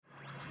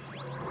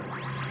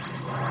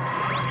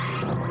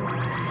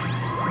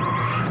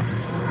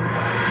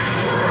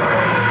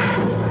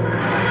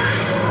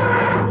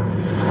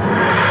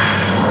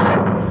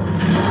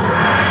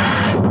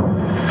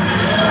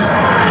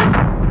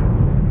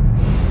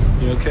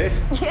You okay?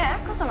 Yeah,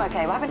 of course I'm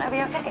okay. Why wouldn't I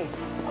be okay?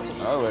 I don't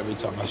know. Every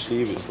time I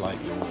see you, it's like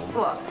you're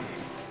What?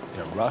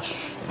 in a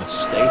rush, in a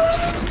state.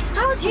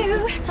 How's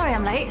you? Sorry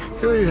I'm late.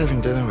 Who are you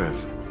having dinner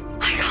with?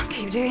 I can't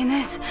keep doing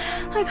this.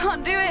 I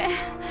can't do it.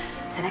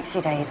 The next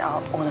few days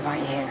are all about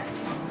you.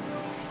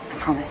 I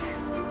promise.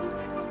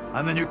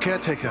 I'm the new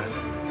caretaker,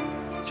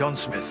 John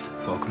Smith.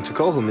 Welcome to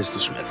Colville,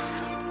 Mr. Smith.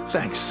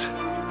 Thanks.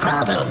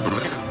 Problem.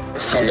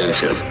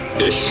 Solution.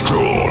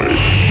 Destroy.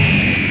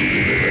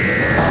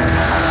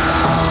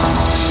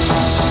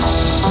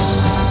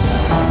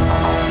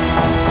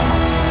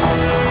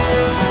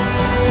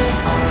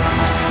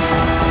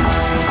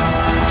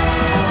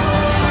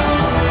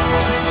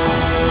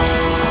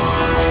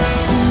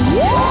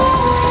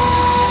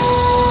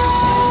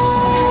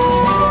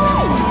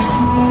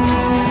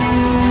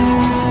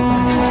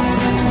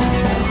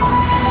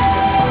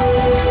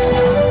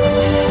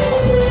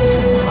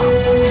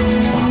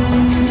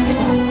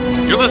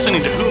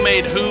 Listening to Who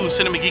Made Who,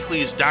 Cinema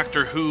Geekly's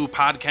Doctor Who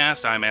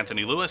podcast. I'm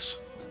Anthony Lewis.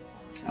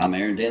 I'm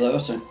Aaron De La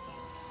Osa.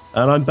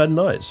 And I'm Ben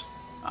Knight.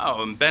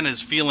 Oh, and Ben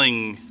is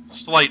feeling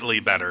slightly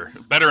better.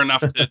 Better enough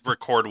to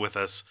record with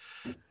us.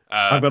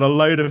 I've got a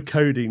load of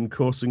codeine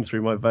coursing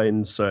through my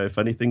veins, so if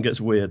anything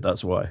gets weird,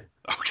 that's why.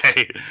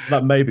 Okay.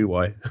 That may be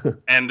why.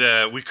 And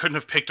we couldn't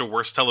have picked a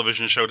worse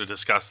television show to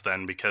discuss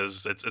then,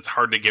 because it's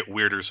hard to get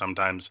weirder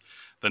sometimes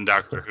than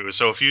Doctor Who.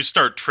 So if you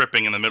start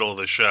tripping in the middle of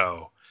the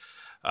show,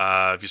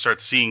 if you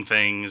start seeing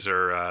things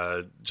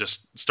or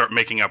just start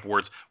making up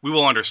words, we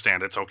will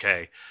understand. It's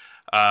okay.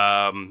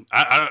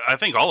 I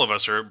think all of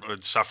us are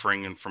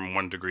suffering from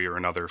one degree or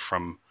another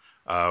from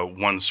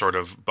one sort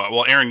of. But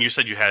well, Aaron, you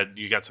said you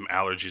got some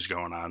allergies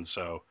going on,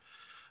 so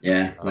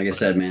yeah, like I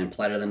said, man,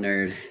 Platter the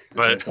Nerd.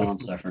 That's all I'm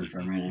suffering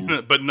from right now.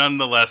 But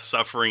nonetheless,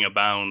 suffering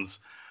abounds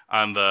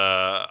on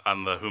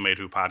the Who Made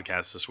Who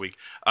podcast this week.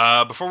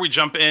 Before we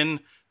jump in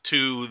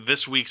to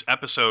this week's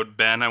episode,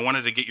 Ben, I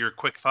wanted to get your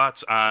quick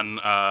thoughts on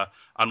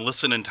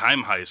Listen and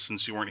Time Heist,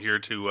 since you weren't here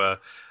to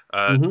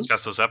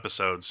discuss those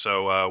episodes.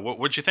 So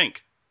what'd you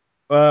think?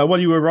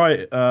 Well, you were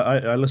right.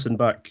 I listened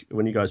back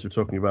when you guys were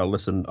talking about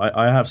Listen.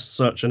 I have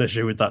such an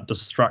issue with that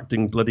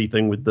distracting bloody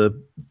thing with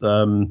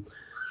the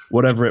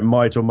whatever it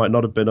might or might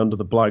not have been under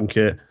the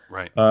blanket.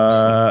 Right.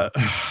 I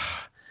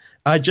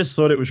just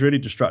thought it was really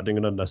distracting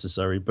and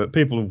unnecessary, but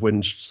people have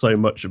whinged so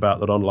much about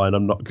that online,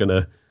 I'm not going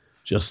to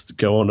just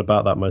go on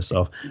about that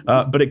myself.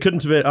 But it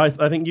couldn't have been.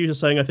 I think you were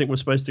saying, I think we're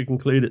supposed to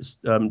conclude it's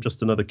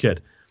just another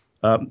kid.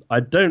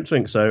 I don't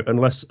think so,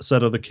 unless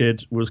said other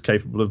kid was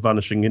capable of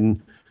vanishing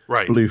in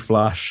blue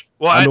flash,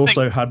 and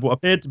also had what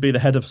appeared to be the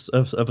head of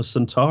a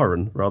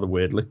Centauran, rather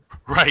weirdly.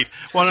 Right.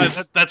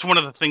 Well, that's one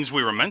of the things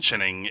we were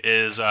mentioning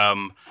is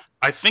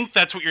I think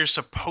that's what you're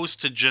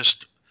supposed to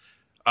just,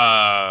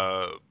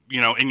 in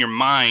your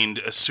mind,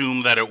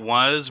 assume that it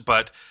was.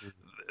 But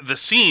the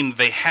scene,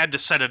 they had to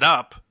set it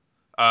up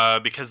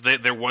because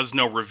there was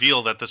no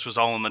reveal that this was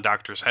all in the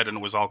Doctor's head and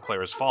it was all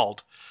Claire's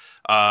fault.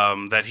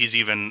 That he's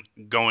even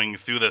going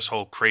through this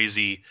whole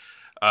crazy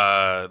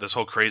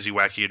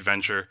wacky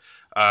adventure.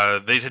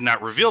 They had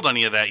not revealed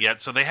any of that yet,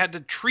 so they had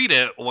to treat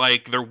it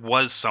like there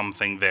was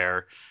something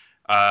there,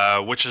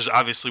 which is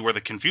obviously where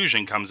the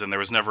confusion comes in. There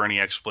was never any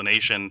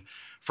explanation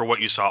for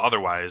what you saw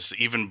otherwise.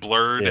 Even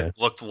blurred, It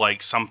looked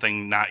like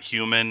something not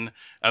human.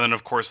 And then,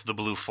 of course, the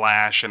blue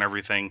flash and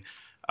everything.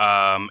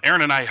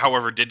 Aaron and I,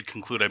 however, did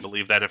conclude, I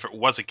believe, that if it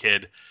was a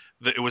kid,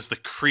 that it was the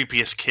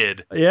creepiest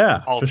kid.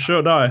 Yeah, for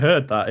sure. No, I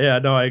heard that. Yeah,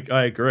 no,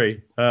 I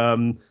agree.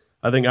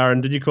 I think,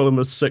 Aaron, did you call him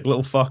a sick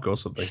little fuck or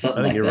something?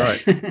 I think you're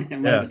right. It might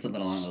have been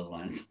something along those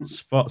lines.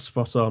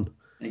 Spot on.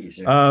 Thank you,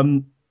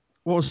 sir.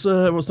 What's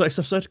the next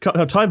episode?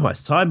 No, Time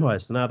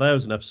Heist. Now, there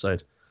was an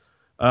episode.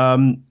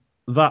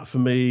 That, for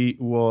me,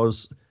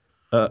 was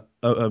a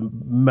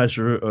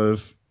measure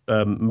of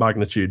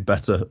magnitude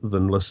better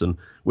than Listen,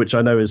 which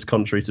I know is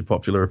contrary to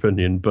popular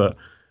opinion, but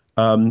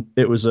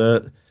it was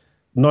a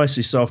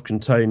nicely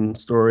self-contained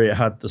story. It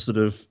had the sort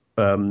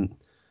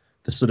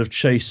of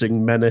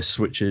chasing menace,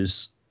 which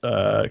is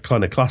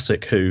kind of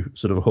classic Who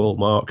sort of a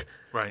hallmark,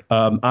 right?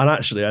 And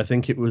actually, I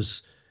think it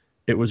was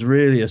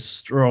really a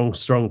strong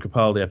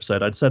Capaldi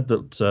episode. I'd said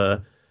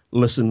that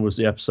Listen was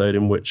the episode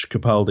in which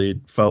Capaldi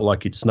felt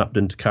like he'd snapped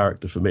into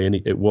character for me, and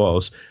it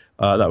was.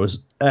 That was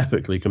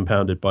epically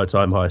compounded by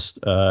Time Heist.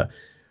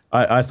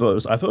 I thought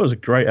it was a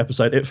great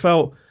episode. It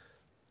felt,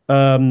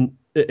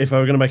 if I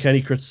were going to make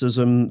any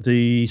criticism,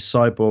 the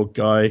cyborg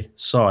guy,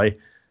 Cy,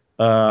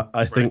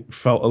 I think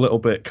felt a little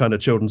bit kind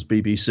of children's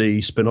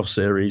BBC spin-off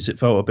series. It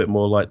felt a bit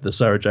more like the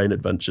Sarah Jane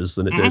Adventures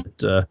than it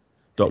did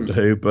Doctor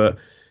Who. But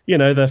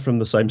they're from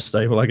the same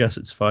stable. I guess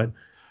it's fine.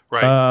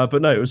 Right.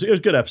 But no, it was a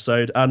good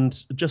episode.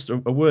 And just a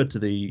word to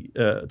the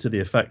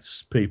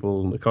effects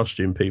people and the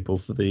costume people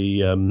for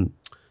the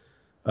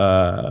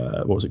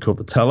what was it called?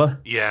 The Teller.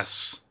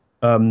 Yes.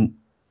 Watching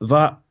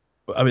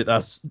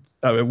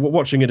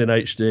it in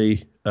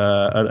HD,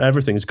 and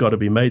everything's got to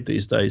be made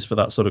these days for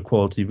that sort of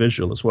quality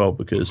visual as well,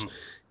 because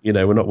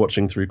We're not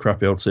watching through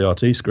crappy old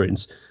CRT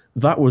screens.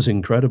 That was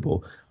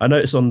incredible. I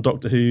noticed on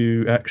Doctor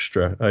Who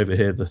Extra over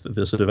here,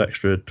 the sort of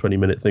extra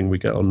 20-minute thing we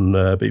get on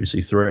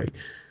BBC Three,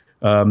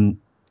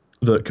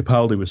 that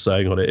Capaldi was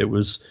saying on it. It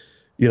was,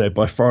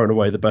 by far and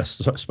away the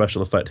best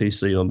special effect he's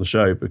seen on the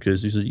show,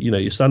 because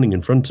you're standing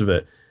in front of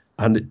it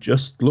and it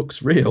just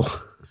looks real.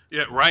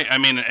 Yeah, right. I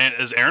mean,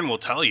 as Aaron will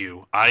tell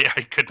you,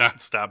 I could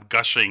not stop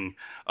gushing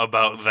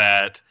about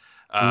that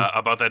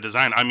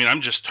design. I mean,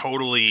 I'm just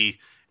totally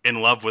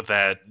in love with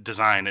that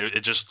design. It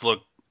just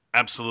looked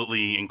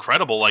absolutely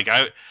incredible. Like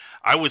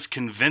I was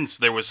convinced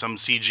there was some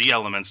CG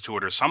elements to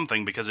it or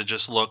something, because it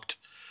just looked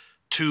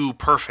too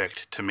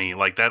perfect to me.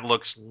 Like it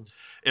looked,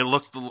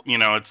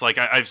 it's like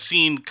I've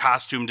seen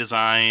costume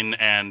design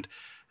and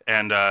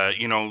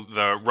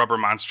the rubber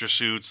monster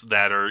suits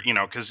that are,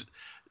 because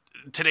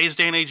today's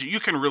day and age, you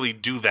can really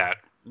do that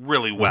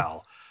really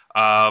well.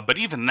 But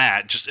even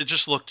that, it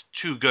just looked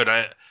too good.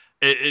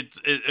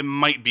 It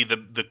might be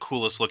the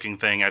coolest looking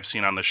thing I've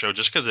seen on the show,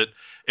 just because it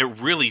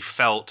really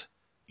felt,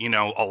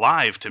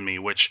 alive to me,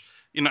 which,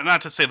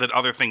 not to say that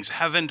other things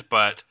haven't,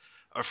 but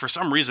for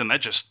some reason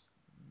that just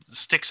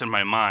sticks in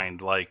my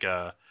mind. Like,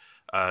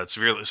 it's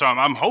really, so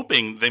I'm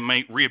hoping they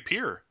might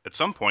reappear at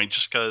some point,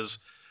 just because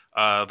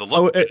the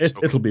look.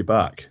 It'll be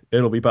back.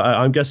 It'll be back.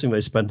 I'm guessing they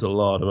spent a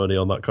lot of money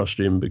on that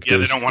costume, because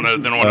they don't want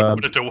to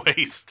put it to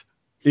waste.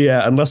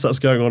 Yeah, unless that's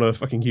going on a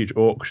fucking huge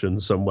auction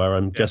somewhere,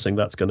 I'm guessing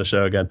that's going to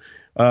show again.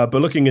 But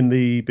looking in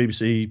the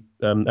BBC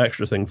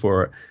extra thing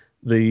for it,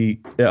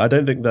 I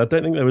don't think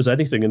there was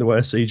anything in the way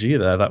of CG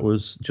there. That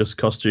was just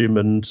costume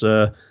and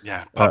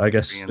I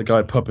guess the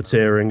guy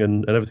puppeteering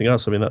and everything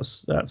else. I mean,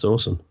 that's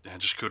awesome. Yeah,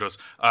 just kudos.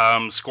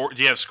 Do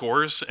you have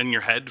scores in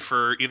your head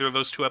for either of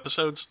those two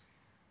episodes?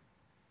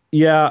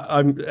 Yeah,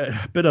 I'm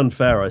a bit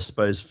unfair, I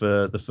suppose,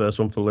 for the first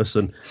one for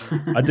Listen.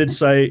 I did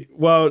say,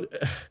 well,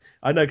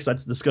 I know, because I'd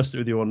discussed it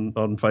with you on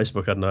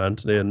Facebook, hadn't I,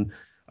 Anthony? And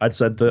I'd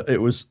said that it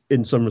was,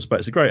 in some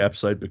respects, a great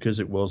episode, because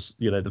it was,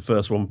 the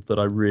first one that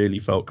I really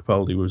felt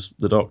Capaldi was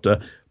the Doctor.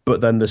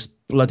 But then this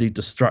bloody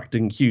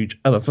distracting, huge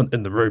elephant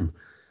in the room.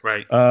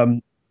 Right.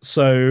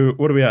 So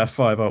what are we at?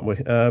 5, aren't we?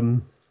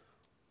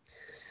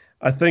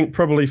 I think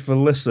probably for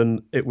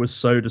Listen, it was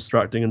so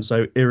distracting and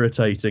so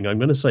irritating. I'm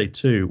going to say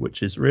 2,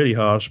 which is really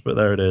harsh, but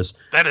there it is.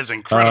 That is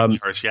incredibly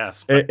harsh,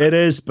 yes. It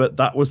is, but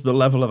that was the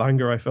level of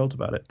anger I felt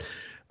about it.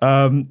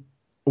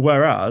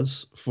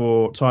 Whereas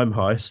for Time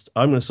Heist,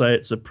 I'm going to say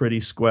it's a pretty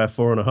square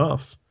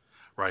 4.5.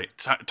 Right.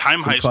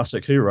 Time Heist.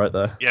 Classic Who right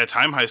there. Yeah,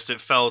 Time Heist,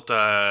 it felt,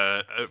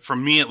 for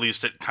me at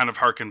least, it kind of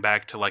harkened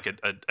back to like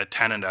a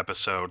Tennant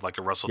episode, like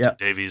a Russell T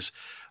Davies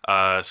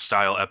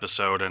style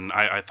episode, and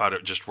I thought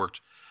it just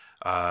worked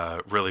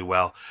really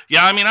well.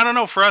 Yeah, I mean, I don't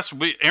know, for us,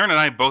 Aaron and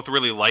I both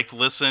really liked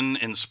Listen,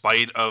 in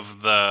spite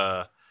of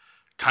the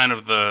kind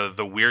of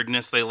the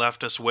weirdness they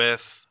left us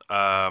with.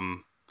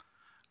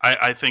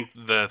 I think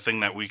the thing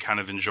that we kind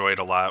of enjoyed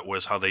a lot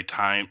was how they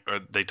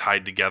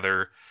tied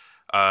together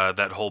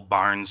that whole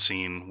barn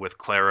scene with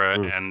Clara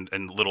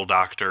and Little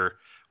Doctor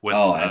with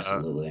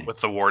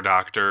with the War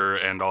Doctor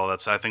and all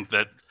that. So I think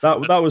that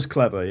was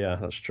clever. Yeah,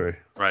 that's true.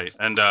 Right,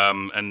 and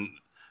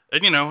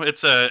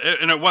it's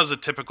it was a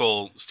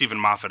typical Stephen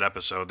Moffat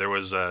episode. There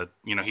was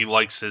he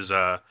likes his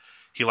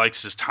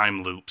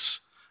time loops.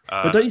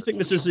 But don't you think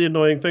this is the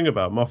annoying thing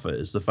about Moffat,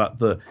 is the fact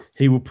that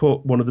he will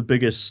put one of the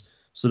biggest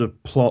sort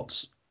of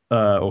plots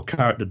or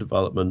character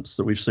developments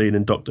that we've seen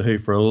in Doctor Who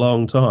for a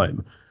long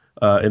time,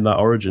 in that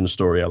origin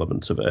story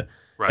element of it,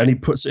 right. And he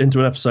puts it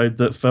into an episode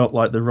that felt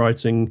like the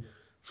writing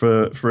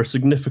for a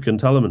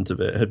significant element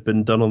of it had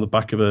been done on the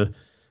back of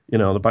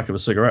a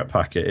cigarette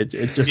packet.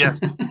 It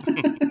just,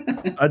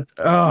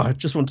 I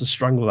just want to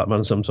strangle that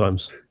man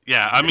sometimes.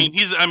 Yeah, I mean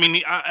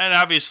and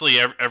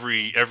obviously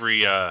every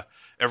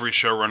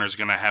showrunner is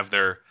going to have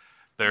their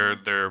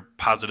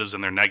positives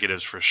and their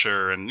negatives for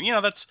sure, and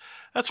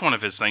that's one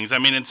of his things. I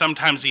mean, and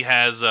sometimes he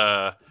has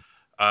a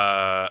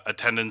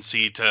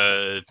tendency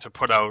to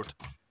put out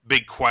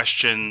big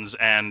questions,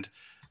 and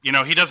he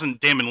doesn't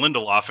Damon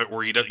Lindelof it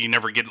where you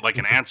never get like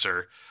an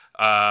answer.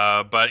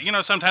 But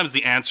sometimes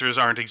the answers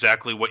aren't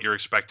exactly what you're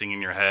expecting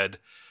in your head.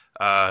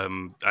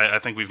 I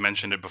think we've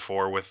mentioned it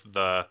before with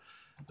the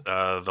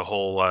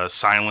whole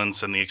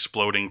silence and the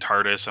exploding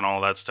TARDIS and all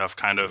that stuff.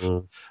 Kind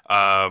of,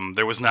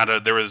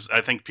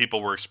 I think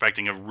people were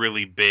expecting a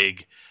really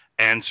big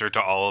answer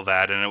to all of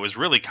that, and it was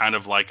really kind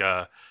of like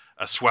a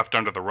swept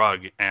under the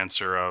rug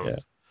answer of,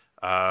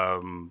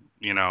 all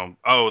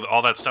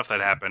that stuff that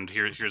happened.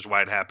 Here's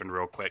why it happened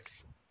real quick.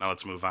 Now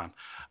let's move on.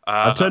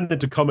 I've turned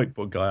into comic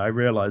book guy. I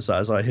realise that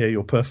as I hear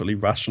your perfectly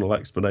rational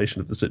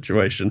explanation of the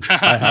situation.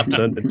 I have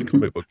turned into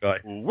comic book guy.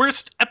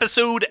 Worst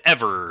episode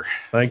ever.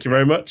 Thank you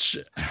very much.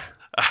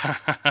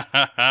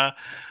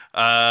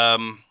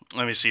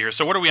 Let me see here.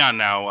 So what are we on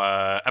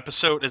now?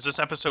 Is this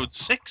episode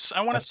 6?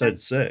 I want to say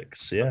episode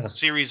 6. Yeah.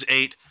 Series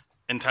 8,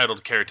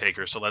 entitled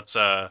Caretaker. So let's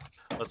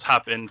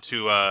hop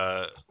into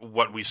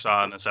what we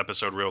saw in this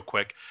episode real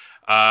quick.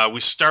 We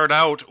start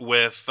out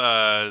with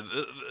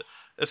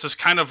this is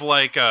kind of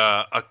like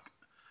a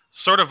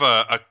sort of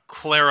a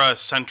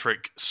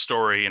Clara-centric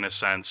story in a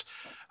sense,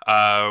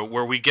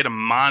 where we get a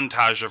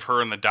montage of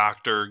her and the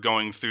Doctor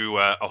going through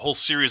a whole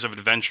series of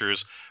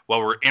adventures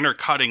while we're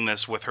intercutting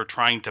this with her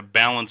trying to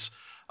balance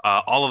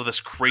all of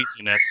this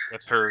craziness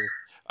with her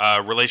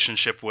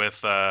relationship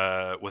with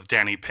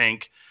Danny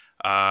Pink.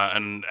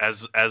 And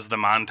as the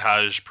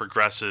montage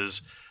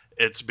progresses,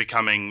 it's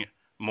becoming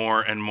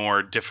more and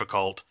more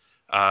difficult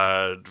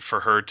for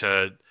her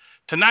to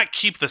not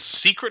keep the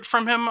secret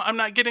from him. I'm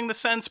not getting the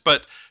sense,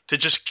 but to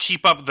just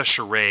keep up the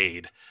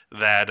charade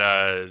that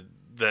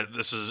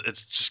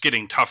it's just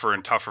getting tougher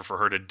and tougher for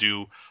her to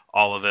do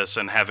all of this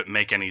and have it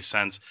make any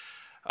sense.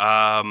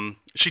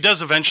 She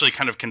does eventually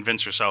kind of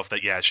convince herself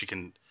that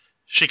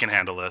she can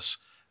handle this,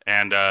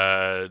 and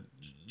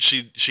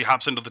she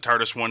hops into the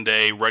TARDIS one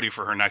day, ready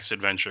for her next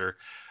adventure,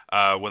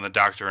 when the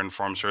Doctor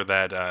informs her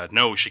that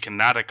no, she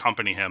cannot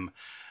accompany him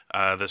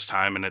this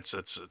time, and it's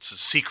a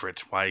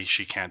secret why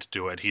she can't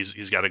do it.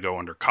 He's got to go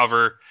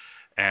undercover,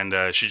 and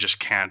she just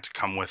can't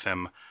come with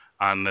him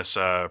on this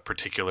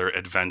particular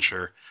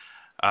adventure.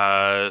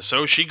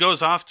 So she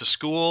goes off to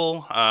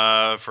school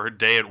for her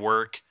day at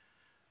work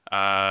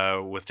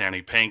with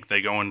Danny Pink.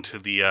 They go into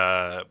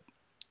the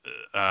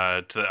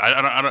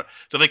I don't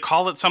do they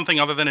call it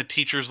something other than a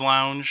teacher's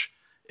lounge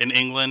in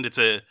England? It's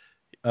a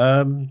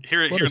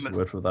what is the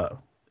word for that?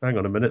 Hang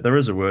on a minute, there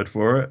is a word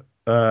for it.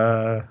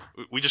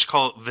 We just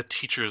call it the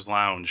teacher's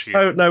lounge here.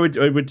 Oh no,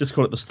 we'd just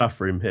call it the staff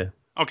room here.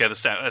 Okay, the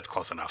staff. That's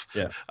close enough.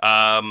 Yeah.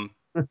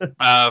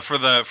 For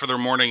their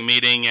morning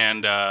meeting,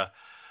 and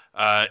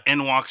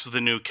in walks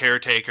the new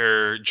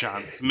caretaker,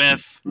 John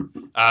Smith,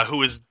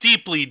 who is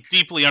deeply,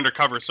 deeply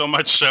undercover. So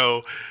much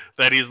so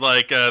that he's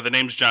like, the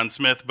name's John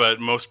Smith, but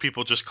most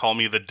people just call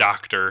me the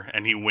Doctor,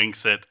 and he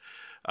winks at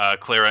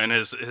Clara. And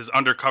his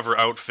undercover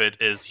outfit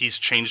is he's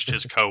changed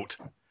his coat.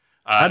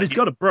 And he's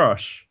got a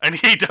brush. And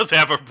he does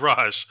have a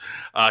brush.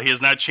 He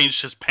has not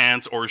changed his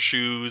pants or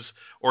shoes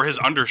or his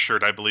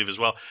undershirt, I believe, as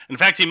well. In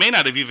fact, he may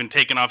not have even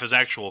taken off his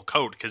actual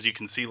coat, because you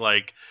can see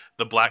like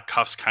the black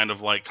cuffs kind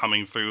of like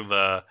coming through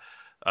the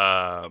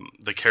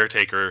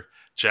caretaker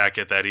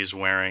jacket that he's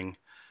wearing.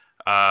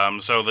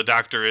 So the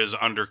Doctor is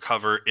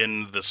undercover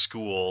in the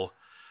school.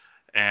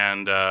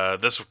 And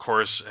this, of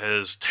course,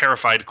 has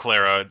terrified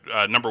Clara.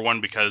 Number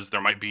one, because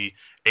there might be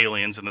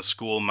aliens and the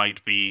school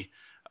might be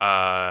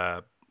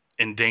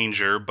in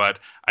danger, but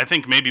I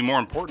think maybe more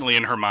importantly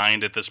in her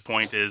mind at this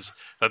point is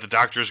that the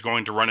Doctor is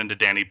going to run into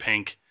Danny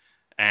Pink,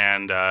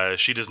 and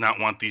she does not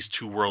want these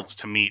two worlds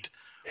to meet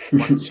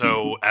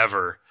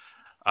whatsoever.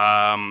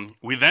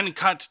 We then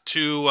cut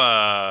to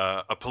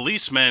a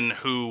policeman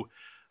who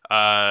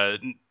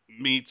runs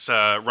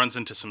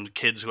into some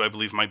kids who I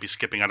believe might be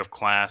skipping out of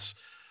class,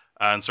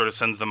 and sort of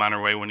sends them on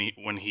her way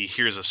when he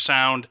hears a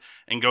sound,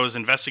 and goes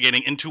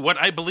investigating into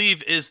what I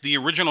believe is the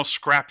original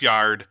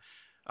scrapyard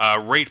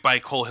right by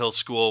Coal Hill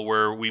School,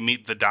 where we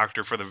meet the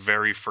Doctor for the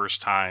very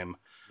first time.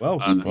 Well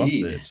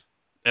spotted.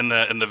 In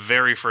the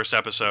very first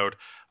episode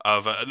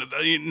of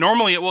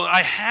normally, well,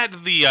 I had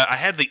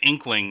the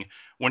inkling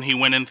when he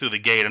went in through the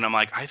gate, and I'm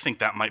like, I think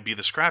that might be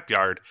the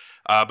scrapyard.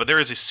 But there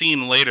is a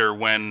scene later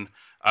when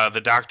the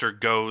Doctor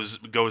goes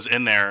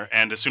in there,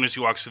 and as soon as he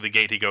walks through the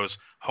gate, he goes,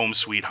 "Home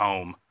sweet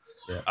home."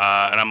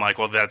 Yeah. And I'm like,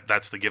 well,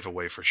 that's the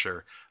giveaway for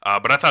sure.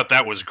 But I thought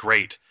that was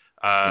great.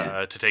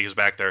 To take us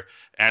back there,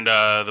 and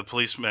the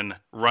policeman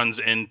runs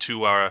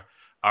into our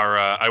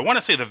I want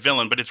to say the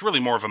villain, but it's really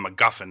more of a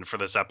MacGuffin for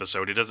this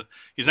episode. It's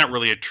not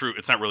really a true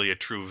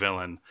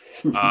villain.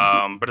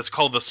 But it's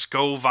called the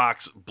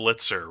Skovox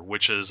Blitzer,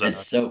 which is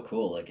it's so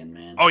cool looking,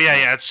 man. Oh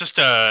yeah, it's just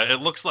it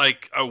looks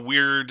like a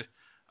weird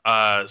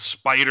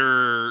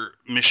spider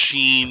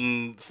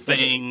machine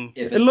thing.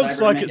 It looks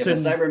like it's a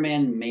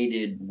Cyberman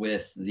mated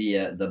with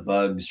the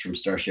bugs from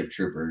Starship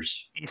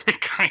Troopers.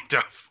 Kind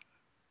of.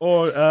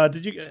 Or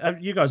did you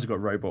guys have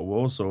got Robot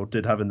Wars, or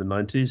did have in the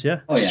 90s? Yeah.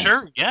 Oh yeah. Sure.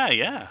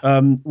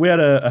 Yeah. We had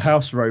a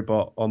house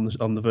robot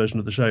on the version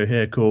of the show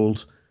here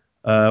called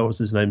what's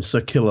his name,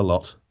 Sir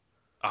Kill-A-Lot.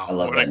 Oh, I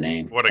love that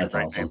name. That's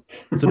great awesome. Name.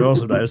 It's an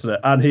awesome name, isn't it?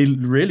 And he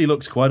really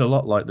looks quite a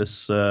lot like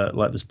this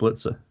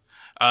Blitzer.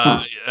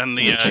 And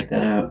the check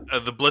that out.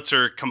 The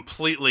Blitzer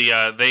completely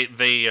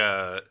they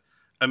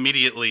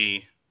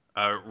immediately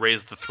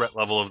raised the threat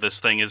level of this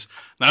thing. Is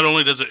not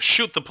only does it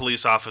shoot the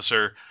police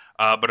officer,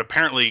 but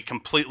apparently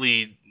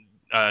completely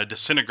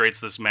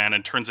disintegrates this man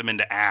and turns him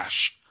into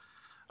ash.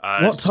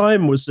 What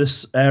time was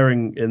this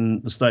airing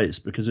in the States?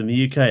 Because in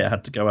the UK it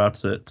had to go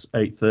out at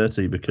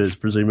 8:30 because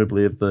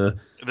presumably of the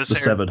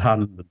severed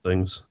hand and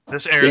things.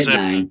 This airs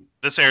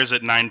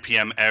at 9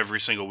 p.m. every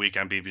single week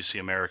on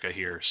BBC America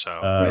here. So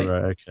right,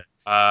 okay.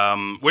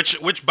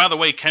 Which by the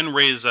way can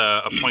raise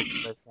a point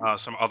that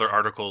some other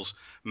articles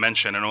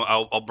mention, and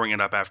I'll bring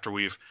it up after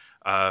we've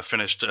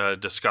finished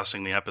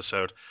discussing the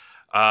episode.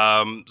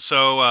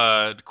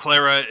 So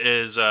Clara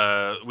is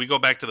we go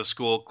back to the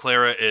school.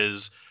 Clara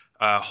is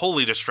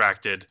wholly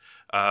distracted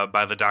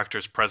by the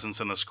Doctor's presence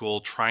in the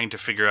school, trying to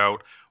figure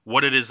out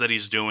what it is that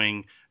he's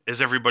doing,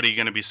 is everybody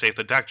going to be safe?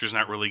 The doctor's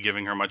not really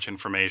giving her much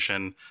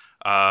information.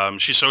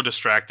 She's so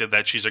distracted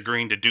that she's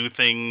agreeing to do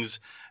things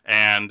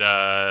and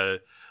having,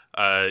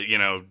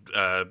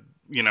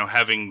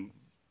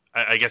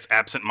 I guess,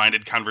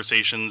 absent-minded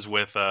conversations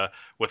with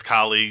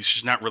colleagues.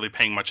 She's not really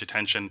paying much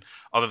attention,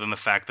 other than the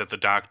fact that the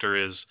doctor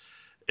is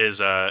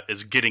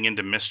getting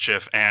into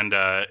mischief and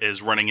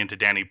is running into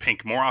Danny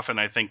Pink more often,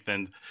 I think,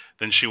 than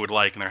she would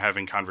like, and they're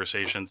having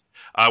conversations.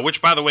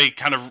 Which, by the way,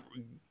 kind of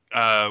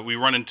we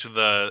run into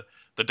the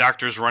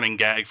doctor's running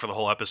gag for the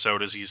whole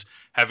episode as he's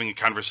having a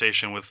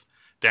conversation with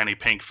Danny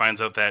Pink.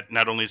 Finds out that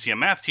not only is he a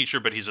math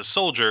teacher, but he's a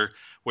soldier,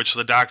 which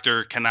the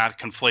doctor cannot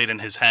conflate in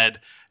his head,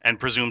 and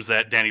presumes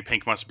that Danny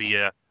Pink must be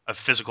a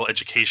physical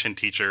education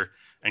teacher,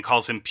 and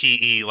calls him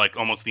PE like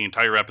almost the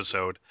entire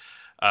episode.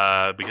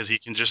 Because he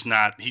can just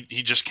not,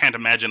 he just can't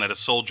imagine that a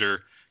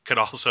soldier could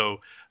also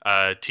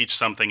teach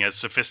something as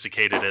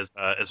sophisticated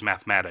as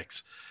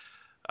mathematics.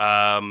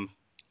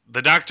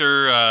 The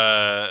doctor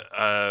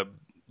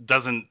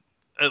doesn't,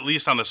 at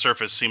least on the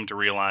surface, seem to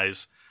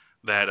realize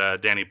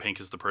that Danny Pink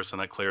is the person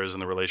that Claire is in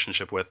the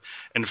relationship with.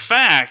 In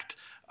fact,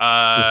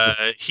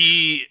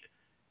 he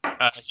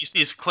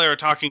sees Claire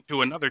talking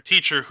to another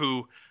teacher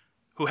who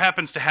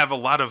happens to have a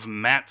lot of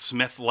Matt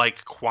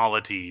Smith-like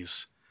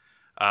qualities.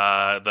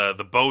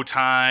 The bow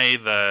tie,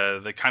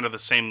 the kind of the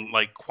same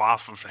like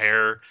coif of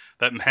hair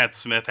that Matt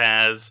Smith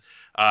has,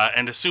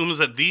 and assumes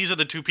that these are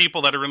the two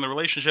people that are in the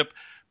relationship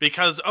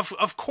because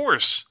of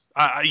course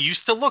I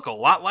used to look a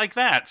lot like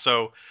that.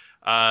 So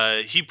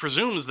he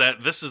presumes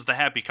that this is the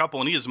happy couple,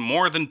 and he is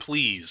more than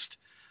pleased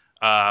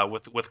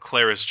with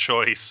Clara's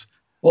choice.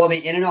 Well, I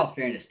mean, and in all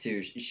fairness,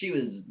 too, she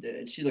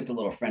looked a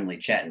little friendly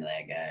chatting to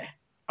that guy.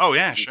 Oh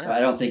yeah, sure. So I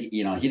don't think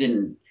he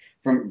didn't.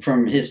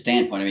 From his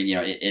standpoint, I mean,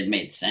 it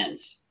made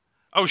sense.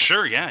 Oh,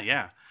 sure,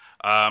 yeah.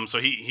 So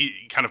he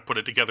kind of put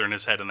it together in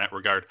his head in that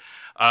regard.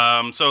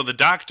 So the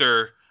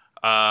doctor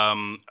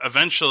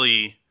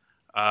eventually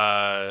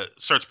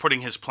starts putting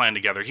his plan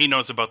together. He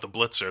knows about the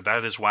Blitzer.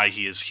 That is why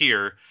he is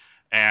here.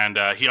 And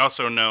he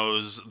also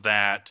knows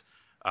that,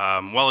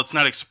 while it's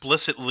not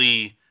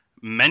explicitly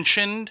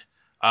mentioned,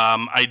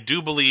 I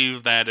do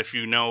believe that if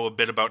you know a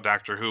bit about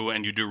Doctor Who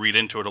and you do read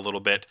into it a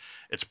little bit,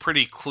 it's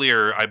pretty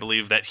clear, I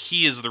believe, that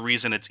he is the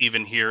reason it's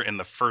even here in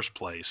the first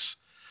place.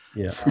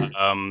 Yeah.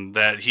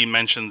 That he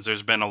mentions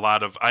there's been a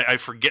lot of, I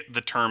forget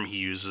the term he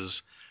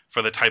uses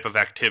for the type of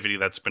activity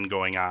that's been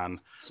going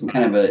on. Some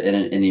kind of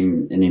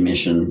an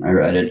emission.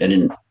 I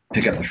didn't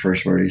pick up the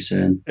first word he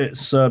said.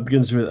 It's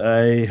begins with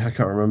A. I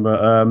can't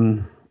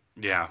remember.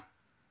 Yeah.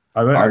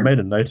 I made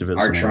a note of it.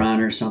 Artron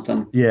or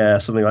something. Yeah,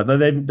 something like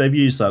that. They've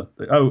used that.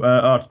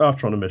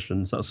 Artron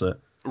emissions. That's it.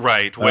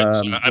 Right,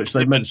 which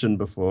they mentioned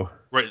before.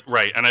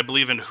 Right, and I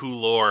believe in Who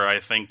lore,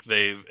 I think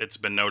it's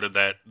been noted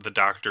that the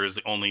Doctor is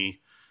the only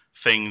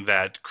thing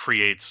that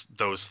creates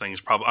those things.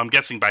 Probably, I'm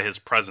guessing by his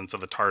presence of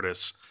the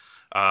TARDIS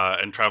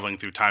and traveling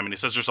through time. And he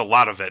says there's a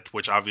lot of it,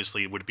 which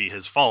obviously would be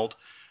his fault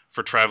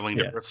for traveling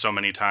to Earth so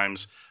many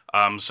times.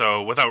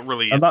 So without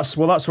really, and that's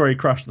where he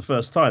crashed the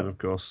first time, of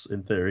course,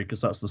 in theory,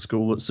 because that's the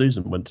school that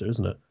Susan went to,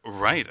 isn't it?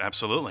 Right,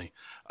 absolutely.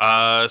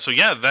 So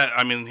yeah,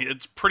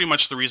 it's pretty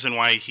much the reason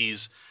why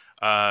he's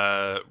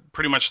the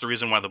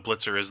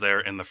Blitzer is there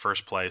in the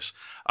first place.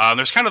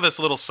 There's kind of this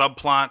little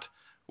subplot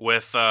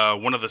with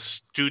one of the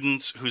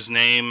students whose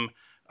name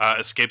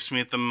escapes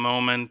me at the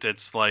moment.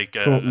 It's like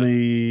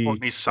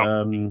Courtney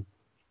something.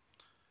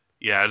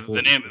 Yeah,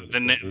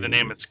 the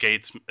name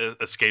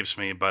escapes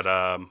me, but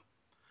I'm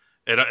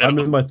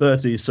in my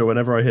 30s, so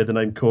whenever I hear the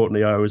name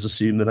Courtney, I always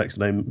assume the next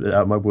name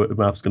out of my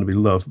mouth is going to be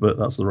Love, but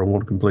that's the wrong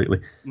one completely.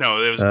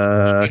 No, it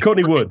was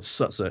Courtney Woods.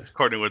 That's it.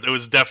 Courtney Woods. It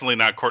was definitely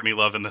not Courtney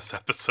Love in this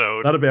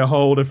episode. That'd be a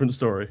whole different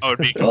story. Oh,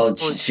 it'd be well,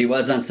 she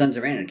was on Sons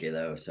of Anarchy,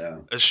 though.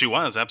 So she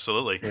was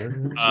absolutely.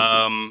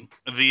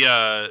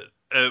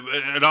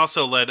 It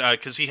also led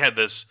because he's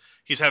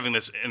having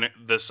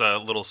this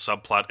little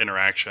subplot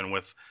interaction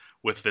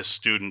with this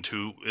student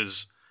who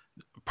is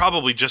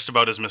probably just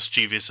about as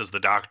mischievous as the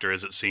Doctor,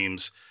 as it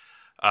seems.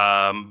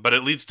 But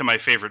it leads to my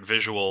favorite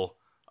visual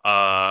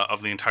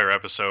of the entire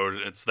episode.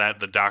 It's that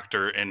the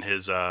Doctor in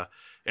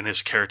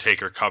his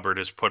caretaker cupboard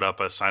has put up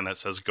a sign that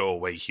says "Go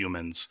away,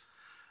 humans,"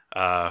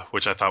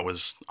 which I thought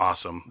was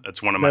awesome.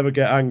 It's one of Never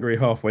get angry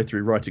halfway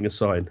through writing a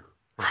sign.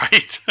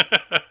 Right.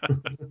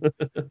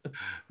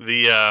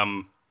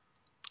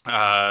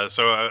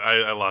 So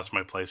I lost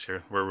my place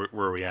here. Where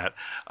are we at?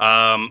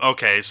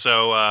 Okay,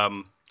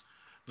 so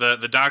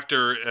the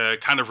Doctor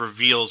kind of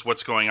reveals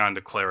what's going on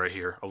to Clara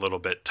here a little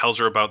bit. Tells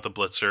her about the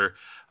Blitzer.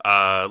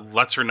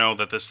 Lets her know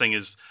that this thing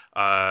is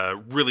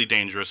really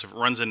dangerous. If it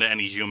runs into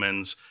any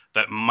humans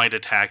that might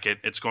attack it,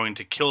 it's going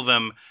to kill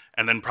them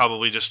and then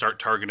probably just start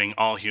targeting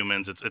all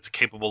humans. It's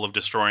capable of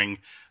destroying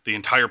the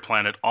entire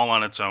planet all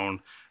on its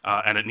own,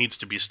 and it needs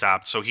to be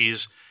stopped. So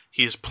he's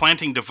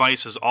planting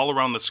devices all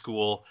around the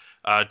school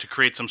to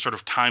create some sort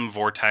of time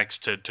vortex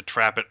to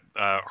trap it,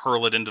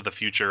 hurl it into the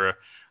future,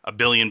 a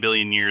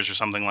billion years or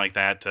something like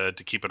that,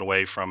 to keep it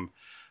away from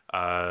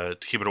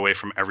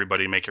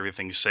everybody, make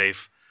everything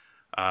safe.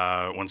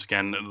 Once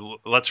again,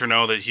 lets her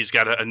know that he's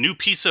got a new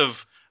piece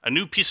of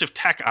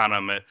tech on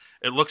him.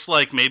 It looks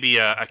like maybe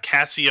a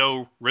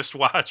Casio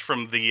wristwatch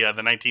from the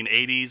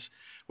 1980s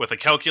with a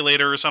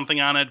calculator or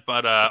something on it,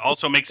 but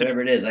also makes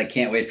whatever it is. I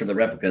can't wait for the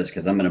replicas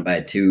because I'm going to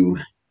buy 2.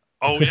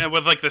 Oh yeah,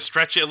 with like the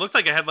stretchy. It looked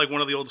like it had like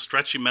one of the old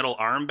stretchy metal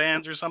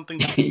armbands or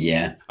something.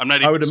 Yeah,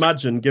 I would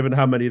imagine, given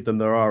how many of them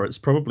there are, it's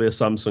probably a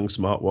Samsung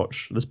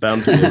smartwatch. There's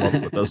bound to be a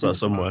model that does that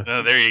somewhere.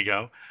 There you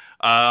go.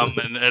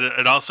 And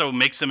it also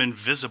makes him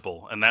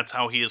invisible, and that's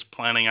how he is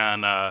planning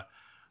on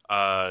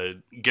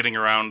getting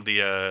around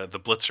the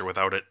Blitzer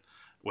without it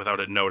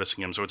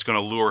noticing him. So it's going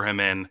to lure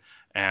him in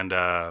and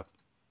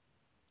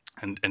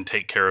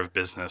take care of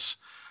business.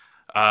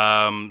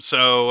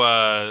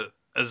 So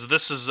as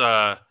this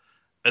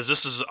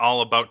is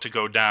all about to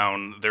go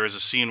down, there is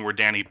a scene where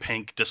Danny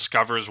Pink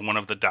discovers one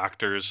of the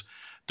Doctor's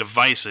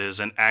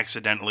devices and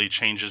accidentally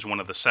changes one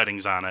of the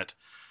settings on it.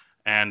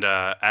 And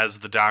as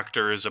the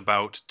Doctor is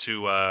about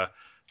to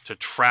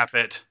trap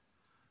it,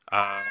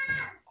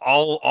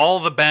 all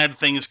the bad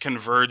things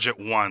converge at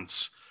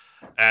once.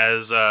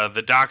 As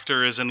the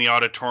Doctor is in the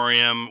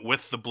auditorium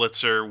with the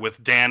Blitzer,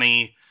 with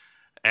Danny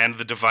and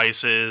the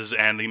devices,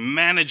 and he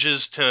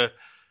manages to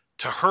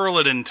hurl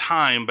it in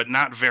time, but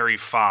not very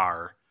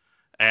far.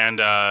 And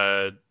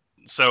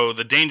so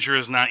the danger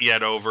is not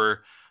yet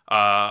over.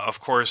 Of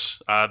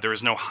course, there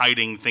is no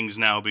hiding things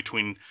now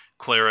between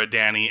Clara,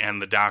 Danny, and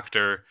the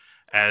Doctor,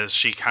 as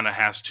she kind of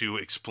has to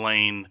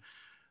explain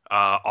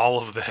all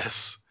of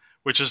this,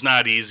 which is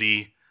not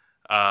easy.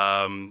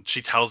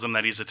 She tells him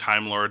that he's a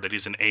Time Lord, that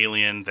he's an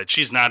alien, that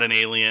she's not an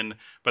alien,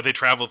 but they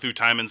travel through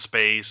time and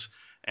space,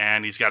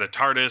 and he's got a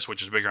TARDIS,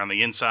 which is bigger on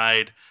the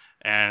inside,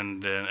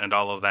 and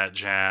all of that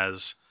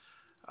jazz.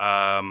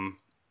 The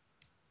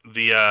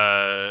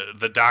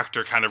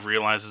Doctor kind of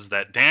realizes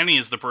that Danny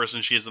is the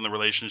person she is in the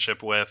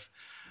relationship with,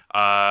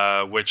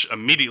 which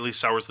immediately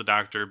sours the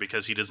Doctor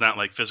because he does not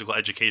like physical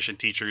education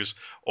teachers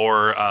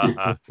or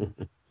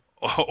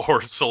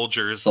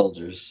soldiers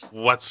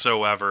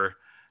whatsoever.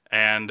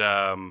 And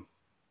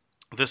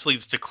this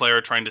leads to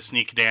Clara trying to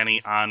sneak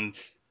Danny on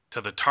to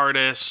the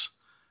TARDIS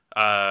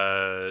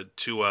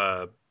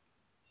to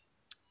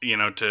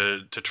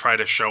try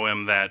to show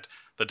him that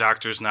the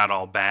Doctor's not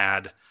all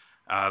bad.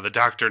 The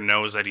Doctor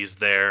knows that he's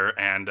there,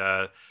 and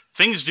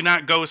things do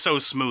not go so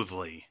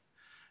smoothly.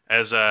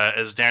 As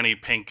Danny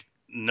Pink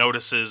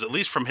notices, at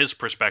least from his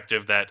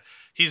perspective, that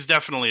he's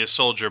definitely a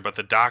soldier, but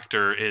the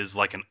Doctor is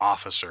like an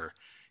officer.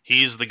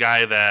 He's the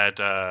guy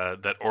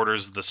that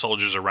orders the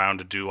soldiers around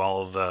to do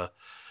all of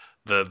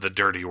the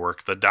dirty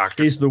work. The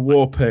Doctor, he's the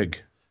war pig.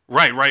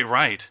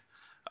 Right.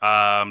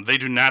 They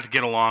do not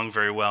get along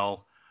very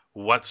well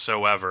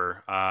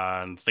whatsoever.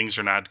 And things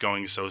are not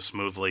going so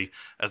smoothly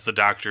as the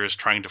Doctor is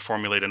trying to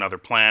formulate another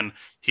plan.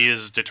 He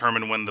is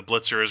determined when the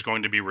Blitzer is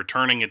going to be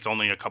returning. It's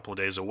only a couple of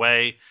days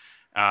away,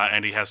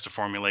 and he has to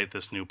formulate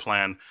this new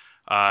plan.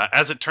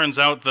 As it turns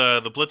out,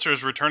 the Blitzer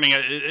is returning,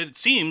 it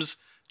seems,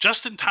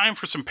 just in time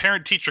for some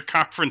parent-teacher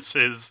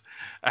conferences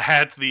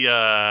at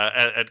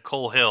at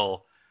Coal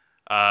Hill.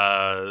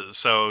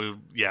 So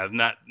yeah,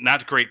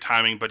 not great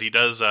timing, but he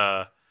does.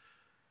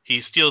 He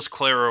steals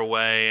Clara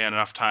away in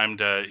enough time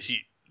to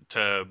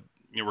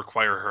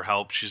require her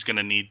help. She's going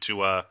to need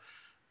to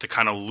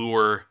kind of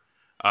lure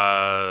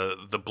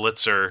the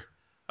Blitzer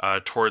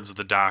towards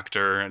the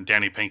Doctor, and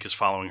Danny Pink is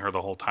following her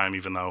the whole time,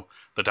 even though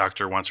the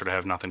Doctor wants her to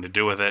have nothing to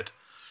do with it.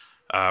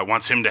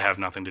 Wants him to have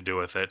nothing to do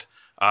with it.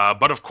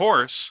 But of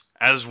course,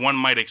 as one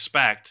might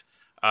expect,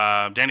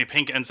 Danny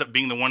Pink ends up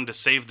being the one to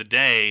save the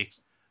day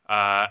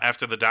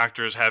after the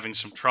Doctor is having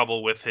some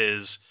trouble with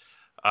his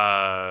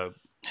I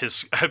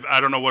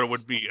don't know what it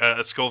would be,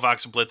 a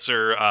Skovax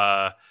Blitzer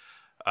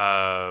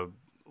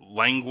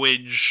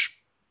language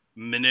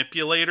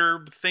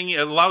manipulator thing.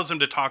 It allows him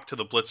to talk to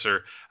the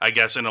Blitzer, I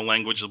guess, in a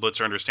language the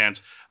Blitzer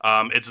understands.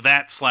 It's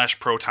that /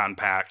 proton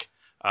pack.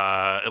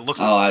 It looks.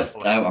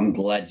 I'm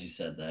glad you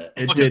said that.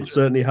 It did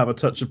certainly have a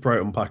touch of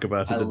proton pack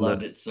about it. I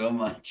loved it so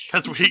much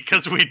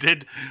because we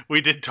did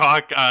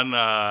talk on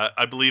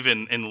I believe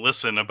in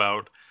Listen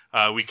about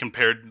we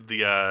compared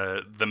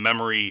the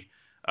memory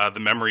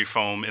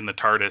foam in the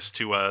TARDIS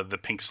to the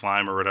pink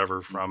slime or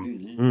whatever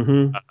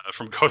from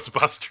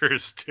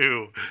Ghostbusters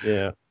too.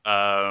 Yeah.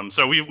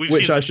 So we've which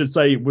seen... I should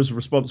say was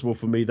responsible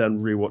for me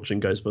then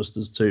rewatching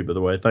Ghostbusters 2, by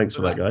the way. Thanks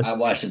for that, guys. I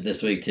watched it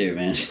this week too,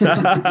 man.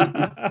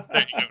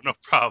 There you go, no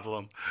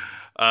problem.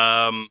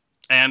 And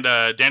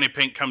Danny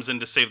Pink comes in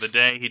to save the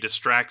day. He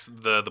distracts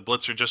the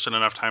Blitzer just in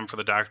enough time for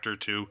the Doctor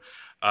to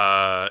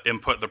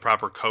input the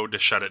proper code to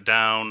shut it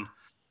down.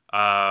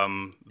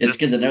 It's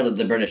good to know that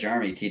the British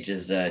Army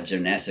teaches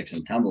gymnastics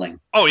and tumbling.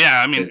 Oh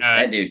yeah, I mean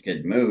that dude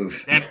could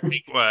move. And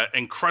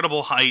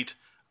incredible height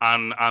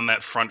on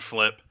that front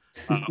flip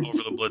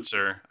over the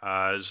Blitzer.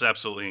 It's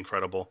absolutely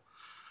incredible.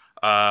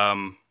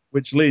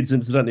 Which leads,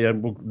 incidentally,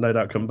 and we'll no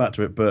doubt come back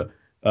to it, but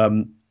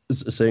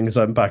seeing as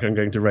I'm back, I'm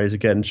going to raise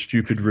again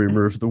stupid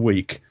rumor of the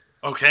week.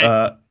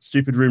 Okay.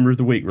 Stupid rumor of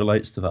the week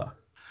relates to that.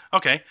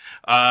 Okay.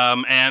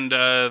 And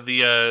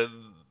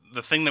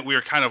the thing that we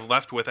are kind of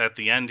left with at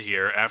the end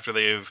here, after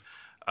they've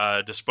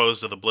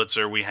disposed of the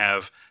Blitzer, we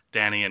have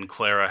Danny and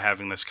Clara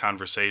having this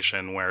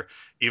conversation where,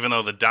 even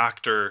though the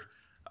doctor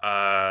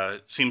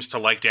seems to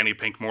like Danny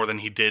Pink more than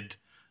he did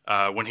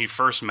when he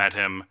first met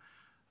him,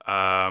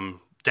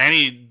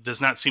 Danny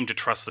does not seem to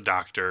trust the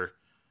doctor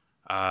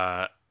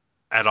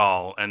at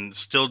all, and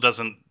still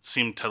doesn't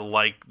seem to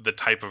like the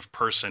type of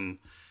person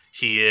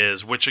he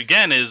is, which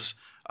again is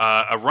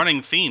a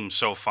running theme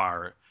so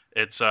far.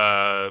 It's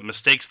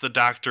mistakes the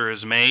doctor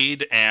has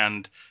made,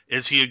 and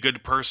is he a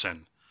good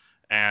person?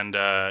 And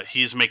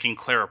he's making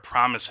Clara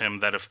promise him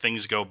that if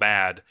things go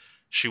bad,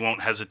 she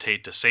won't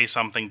hesitate to say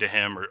something to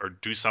him or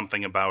do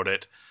something about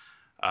it.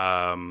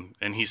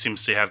 And he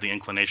seems to have the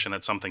inclination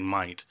that something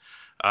might.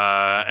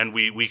 And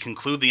we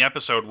conclude the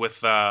episode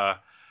with our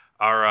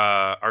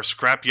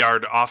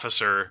scrapyard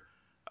officer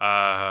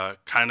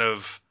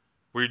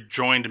we're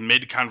joined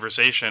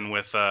mid-conversation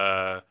with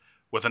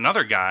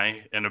another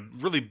guy in a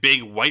really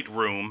big white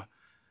room,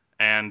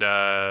 and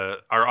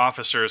our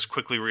officer is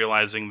quickly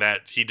realizing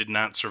that he did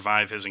not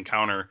survive his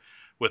encounter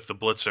with the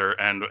Blitzer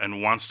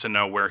and wants to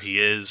know where he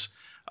is,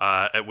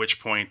 at which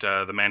point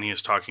the man he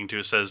is talking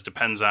to says,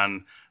 depends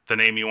on the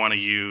name you want to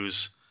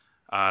use,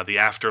 the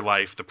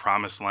afterlife, the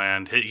promised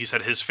land. He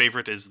said his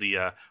favorite is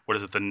the,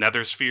 the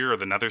nether sphere or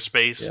the nether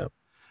space.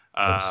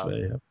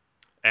 Yeah.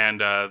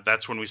 And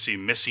that's when we see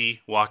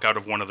Missy walk out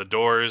of one of the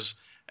doors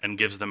and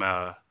gives them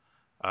a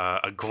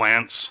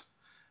glance.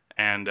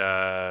 And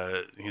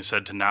he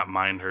said to not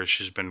mind her.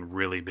 She's been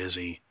really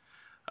busy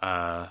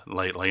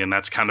lately. And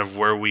that's kind of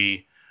where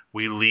we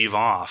leave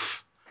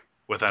off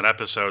with that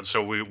episode.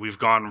 So we've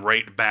gone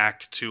right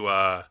back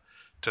to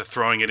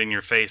throwing it in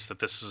your face that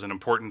this is an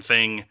important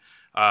thing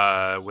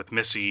with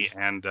Missy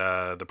and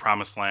the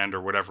Promised Land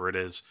or whatever it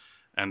is.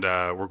 And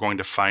we're going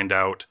to find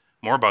out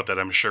more about that,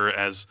 I'm sure,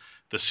 as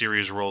the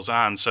series rolls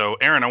on. So,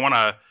 Aaron, I want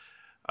to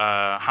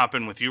hop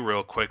in with you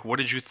real quick. What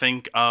did you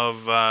think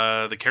of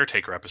the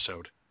Caretaker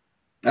episode?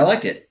 I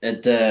liked it.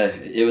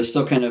 It was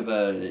still kind of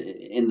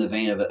in the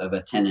vein of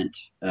a Tennant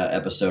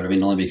episode. I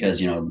mean, only because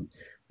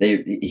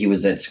he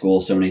was at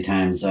school so many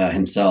times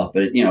himself.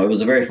 But it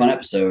was a very fun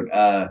episode.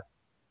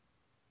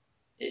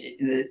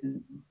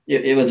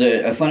 It was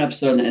a fun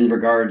episode in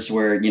regards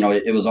where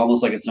it was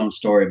almost like its own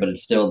story, but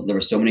it's still, there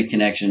were so many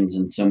connections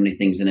and so many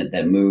things in it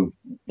that moved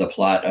the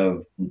plot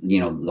of the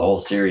whole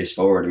series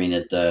forward. I mean,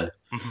 it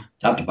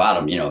top to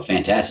bottom,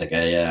 fantastic.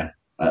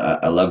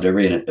 I loved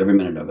every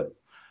minute of it.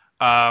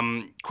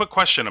 Quick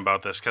question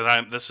about this,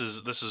 because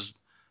this is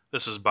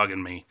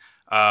bugging me.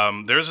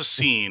 There's a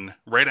scene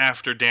right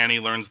after Danny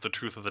learns the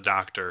truth of the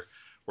doctor,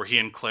 where he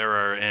and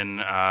Clara are in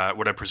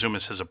what I presume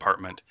is his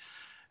apartment,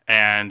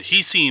 and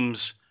he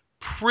seems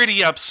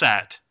pretty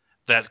upset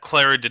that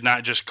Clara did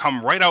not just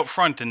come right out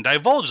front and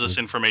divulge this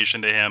information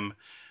to him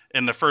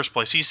in the first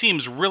place. He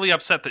seems really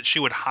upset that she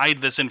would hide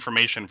this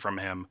information from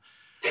him.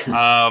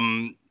 I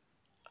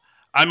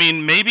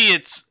mean, maybe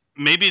it's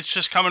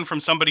just coming from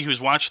somebody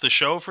who's watched the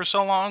show for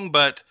so long,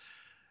 but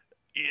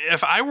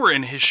if I were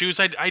in his shoes,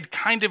 I'd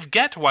kind of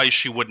get why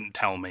she wouldn't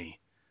tell me.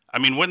 I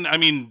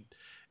mean,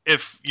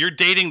 if you're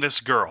dating this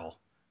girl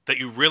that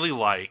you really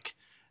like,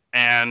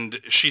 and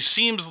she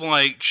seems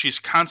like she's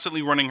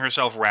constantly running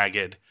herself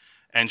ragged,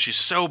 and she's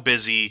so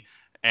busy,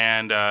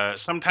 and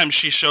sometimes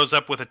she shows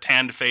up with a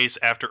tanned face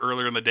after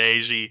earlier in the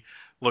day she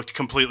looked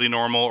completely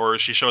normal, or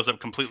she shows up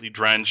completely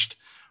drenched,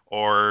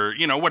 or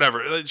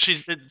whatever.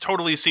 It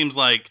totally seems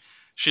like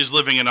she's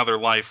living another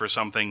life or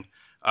something,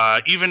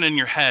 even in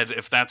your head,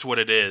 if that's what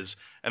it is.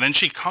 And then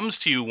she comes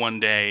to you one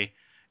day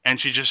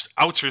and she just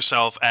outs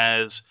herself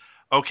as,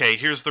 okay,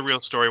 here's the real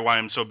story why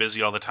I'm so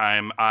busy all the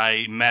time.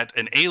 I met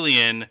an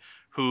alien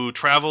who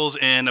travels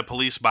in a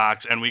police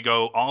box, and we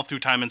go all through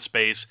time and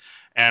space,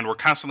 and we're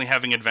constantly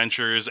having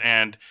adventures,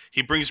 and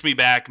he brings me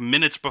back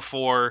minutes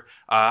before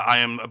I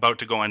am about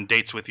to go on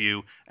dates with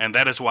you, and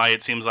that is why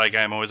it seems like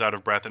I am always out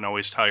of breath and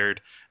always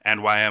tired,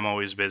 and why I'm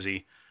always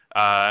busy.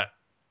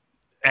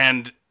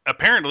 And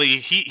apparently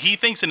he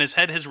thinks in his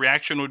head his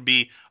reaction would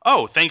be,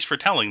 oh, thanks for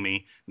telling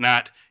me,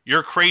 not,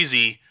 you're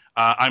crazy,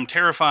 I'm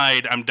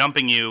terrified, I'm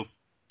dumping you,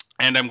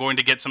 and I'm going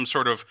to get some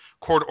sort of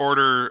court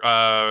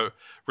order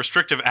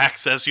restrictive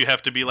access. You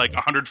have to be like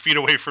 100 feet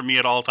away from me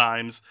at all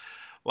times.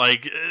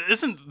 Like,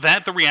 isn't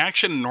that the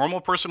reaction a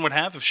normal person would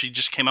have if she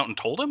just came out and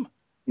told him?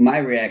 My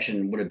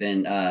reaction would have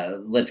been,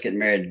 let's get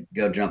married,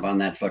 go jump on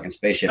that fucking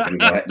spaceship and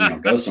go,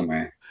 go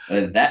somewhere.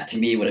 That to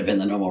me would have been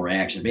the normal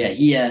reaction. But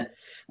yeah,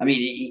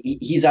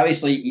 he's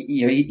obviously,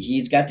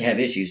 he's got to have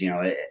issues,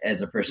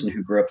 as a person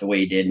who grew up the way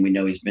he did, and we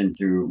know he's been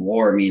through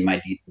war. I mean,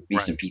 might be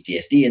right. Some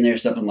PTSD in there,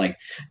 something like,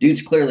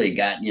 dude's clearly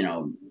got,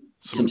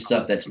 some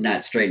stuff that's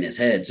not straight in his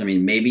head. So, I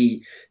mean,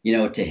 maybe,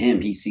 to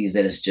him, he sees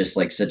that as just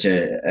like such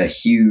a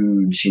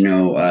huge,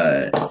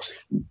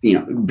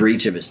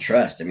 breach of his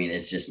trust. I mean,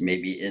 it's just,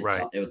 maybe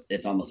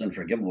it's almost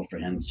unforgivable for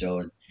him.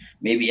 So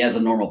maybe as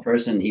a normal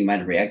person, he might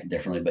have reacted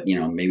differently, but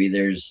maybe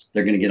they're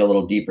going to get a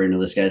little deeper into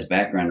this guy's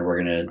background, and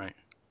we're going to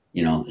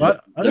You know,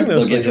 I think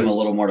they'll give him a that's-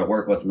 little more to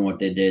work with than what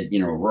they did,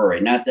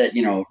 Rory. Not that,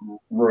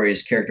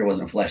 Rory's character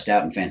wasn't fleshed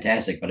out and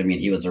fantastic, but I mean,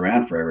 he was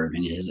around forever. I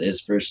mean,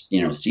 his first,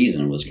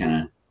 season was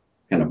kind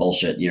of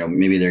bullshit.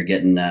 Maybe they're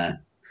going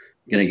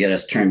to get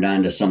us turned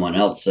on to someone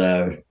else,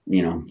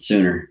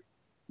 sooner.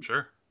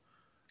 Sure.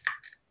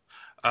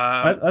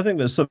 I think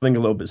there's something a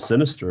little bit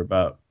sinister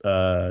about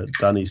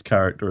Danny's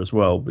character as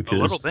well, because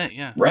a little bit,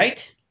 yeah.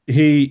 Right?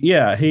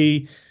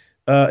 he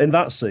in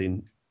that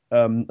scene,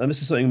 and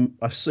this is something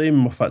I've seen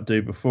Moffat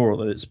do before,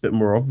 that it's a bit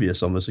more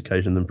obvious on this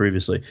occasion than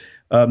previously.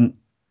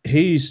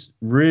 He's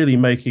really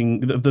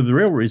making the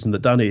real reason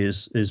that Danny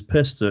is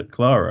pissed at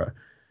Clara.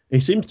 He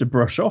seems to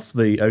brush off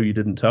the "oh, you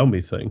didn't tell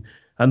me" thing,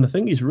 and the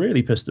thing he's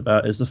really pissed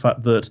about is the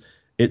fact that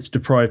it's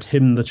deprived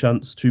him the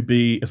chance to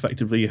be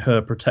effectively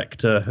her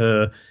protector,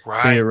 her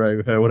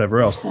hero, her whatever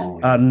else. Oh,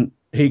 yeah. And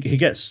he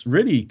gets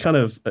really kind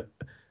of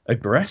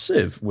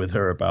aggressive with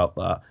her about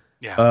that.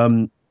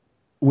 Yeah.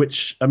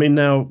 Which, I mean,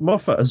 now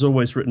Moffat has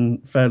always written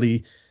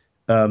fairly,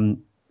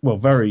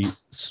 very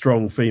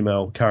strong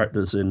female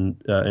characters in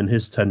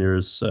his tenure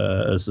as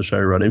the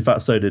showrunner. In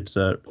fact, so did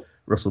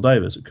Russell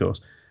Davies, of course.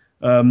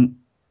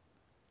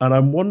 And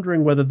I'm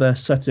wondering whether they're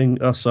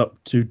setting us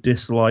up to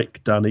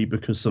dislike Danny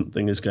because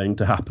something is going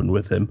to happen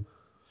with him.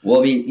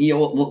 Well, I mean,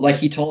 like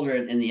he told her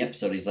in the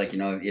episode, he's like,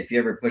 if you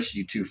ever push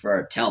you too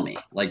far, tell me.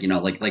 Like,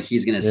 like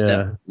he's gonna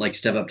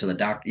step up to the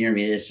doctor. You know what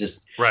I mean? It's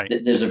just right.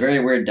 There's a very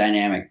weird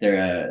dynamic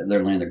they're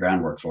laying the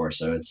groundwork for.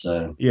 So it's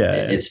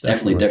it's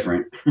definitely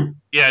different.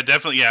 Yeah,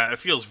 definitely. Yeah, it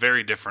feels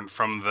very different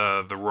from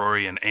the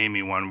Rory and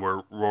Amy one,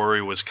 where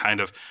Rory was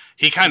kind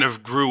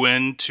of grew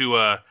into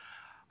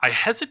I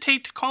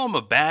hesitate to call him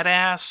a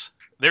badass.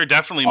 They're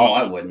definitely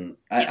moments.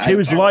 I wouldn't. He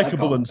was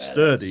likable and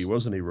sturdy,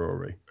 wasn't he,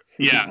 Rory?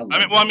 Yeah,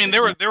 I mean,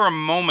 there were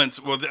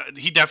moments. Well,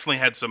 he definitely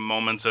had some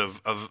moments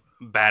of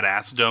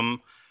badassdom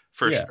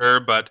for sure,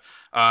 but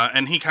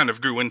and he kind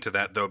of grew into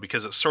that though,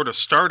 because it sort of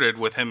started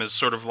with him as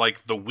sort of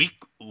like the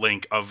weak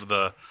link of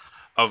the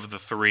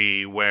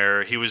three,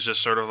 where he was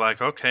just sort of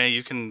like, okay,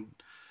 you can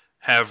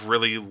have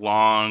really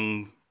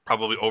long,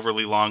 probably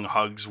overly long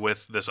hugs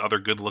with this other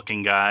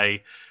good-looking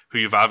guy who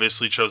you've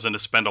obviously chosen to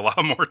spend a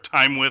lot more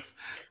time with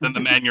than the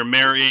man you're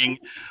marrying.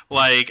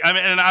 Like, I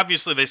mean, and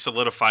obviously they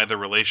solidify the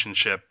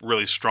relationship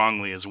really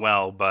strongly as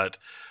well. But,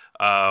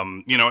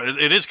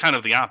 it is kind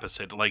of the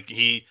opposite. Like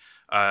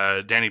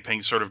Danny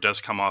Pink sort of does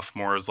come off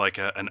more as like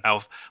an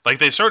alpha.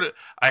 Like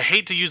I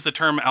hate to use the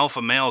term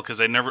alpha male because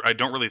I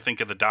don't really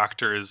think of the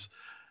Doctor as,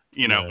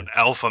 an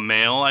alpha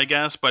male, I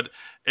guess. But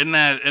in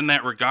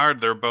that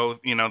regard, they're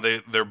both,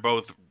 they're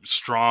both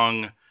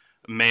strong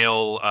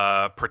male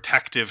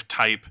protective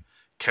type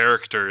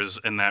characters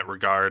in that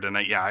regard. And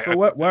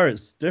where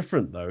it's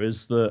different though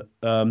is that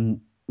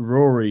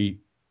Rory,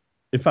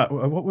 in fact,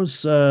 what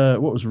was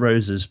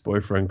Rose's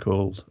boyfriend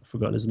called? I've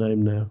forgotten his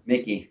name now.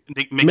 Mickey,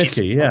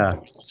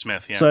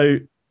 Smith. Yeah. So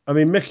I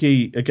mean,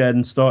 Mickey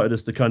again started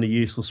as the kind of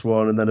useless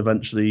one, and then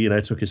eventually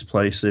took his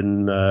place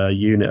in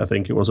Unit, I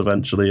think it was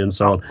eventually, and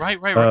so on. Right.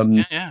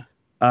 Yeah.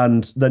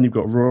 And then you've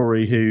got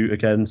Rory, who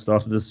again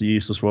started as the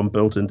useless one,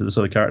 built into this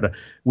other character.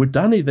 With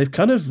Danny, they've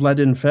kind of led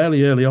in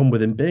fairly early on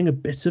with him being a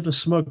bit of a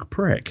smug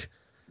prick.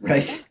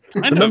 Right.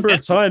 The number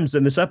of times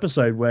in this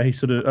episode where he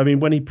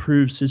when he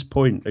proves his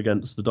point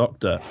against the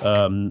Doctor,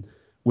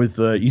 with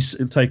you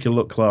take a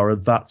look, Clara,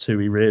 that's who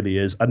he really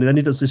is. And then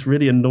he does this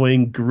really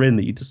annoying grin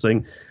that you just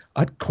think,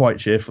 I'd quite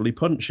cheerfully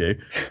punch you.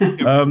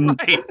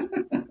 Right.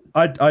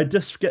 I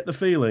just get the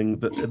feeling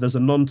that there's a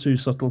none too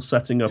subtle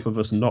setting up of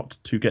us not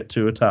to get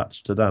too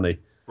attached to Danny.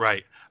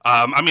 Right.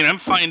 I mean, I'm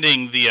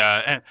finding the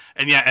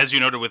and yeah, as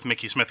you noted with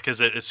Mickey Smith, because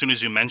as soon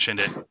as you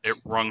mentioned it, it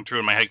rung true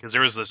in my head, because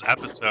there was this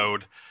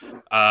episode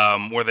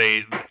where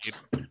they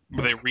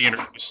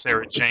reintroduced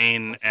Sarah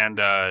Jane and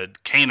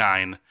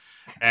K9,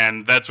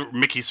 and that's what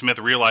Mickey Smith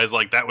realized,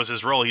 like, that was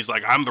his role. He's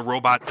like, I'm the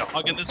robot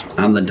dog in this.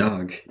 I'm the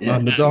dog. Yeah.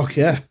 I'm the dog.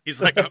 Yeah.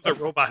 He's like, I'm the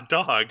robot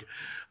dog.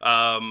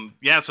 So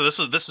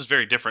this is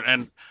very different,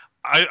 and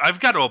I've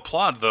got to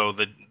applaud though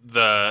the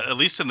at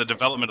least in the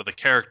development of the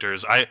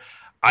characters.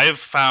 I've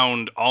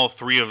found all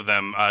three of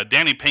them.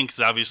 Danny Pink has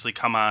obviously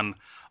come on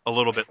a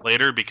little bit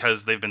later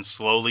because they've been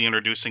slowly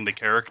introducing the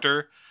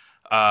character.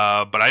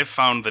 But I've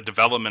found the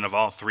development of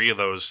all three of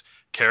those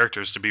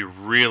characters to be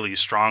really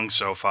strong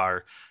so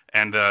far.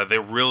 And they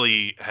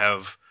really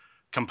have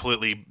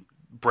completely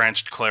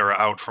branched Clara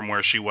out from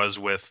where she was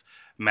with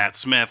Matt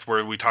Smith,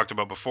 where we talked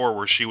about before,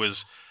 where she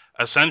was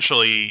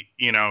essentially,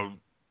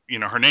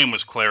 her name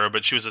was Clara,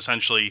 but she was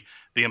essentially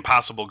the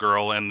impossible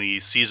girl, and the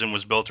season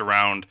was built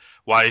around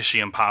why is she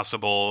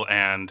impossible,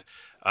 and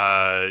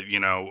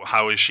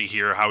how is she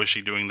here, how is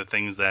she doing the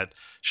things that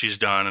she's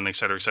done, and et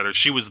cetera, et cetera.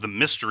 She was the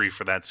mystery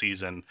for that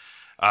season,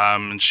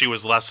 and she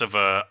was less of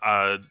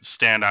a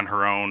stand on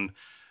her own,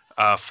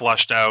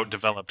 flushed out,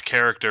 developed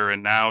character,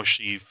 and now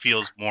she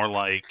feels more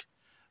like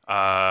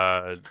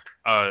a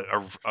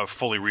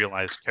fully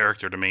realized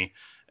character to me.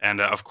 And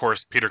of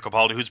course, Peter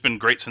Capaldi, who's been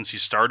great since he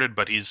started,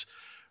 but he's,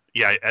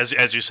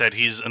 as you said,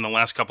 he's in the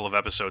last couple of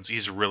episodes,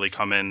 he's really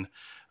come in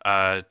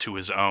to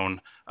his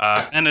own.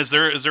 And is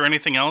there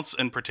anything else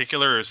in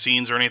particular, or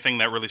scenes or anything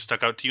that really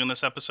stuck out to you in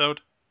this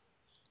episode?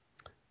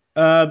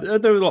 There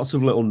were lots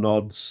of little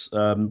nods,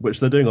 which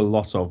they're doing a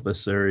lot of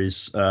this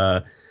series.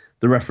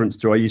 The reference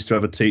to "I used to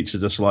have a teacher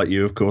just like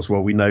you," of course.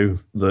 Well, we know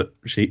that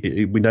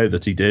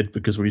he did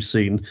because we've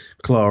seen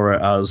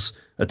Clara as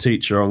a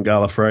teacher on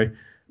Gallifrey.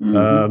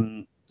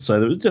 Mhm. So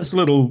there was just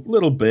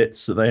little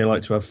bits that they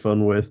like to have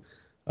fun with.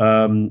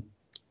 A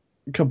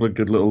couple of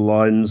good little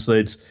lines.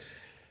 Trying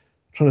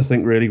to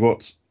think really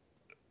what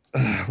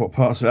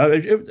parts of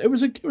it. It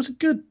was a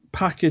good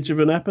package of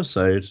an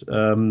episode.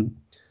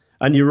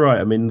 And you're right.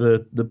 I mean,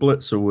 the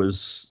Blitzer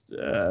was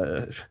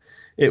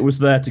it was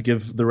there to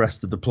give the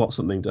rest of the plot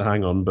something to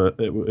hang on, but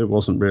it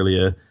wasn't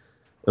really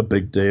a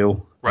big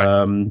deal. Right.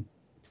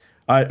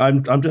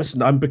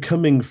 I'm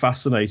becoming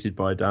fascinated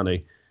by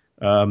Danny.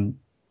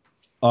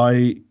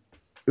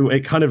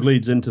 It kind of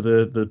leads into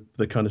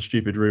the kind of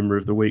stupid rumor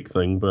of the week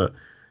thing, but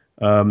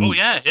Oh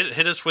yeah,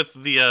 hit us with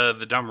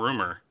the dumb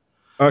rumor.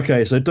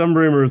 okay. So dumb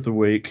rumor of the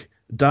week: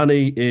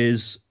 Danny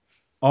is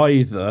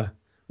he's either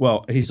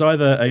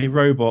a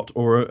robot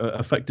or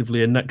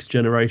effectively a next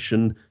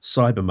generation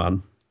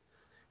Cyberman.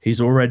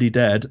 He's already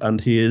dead,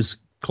 and he is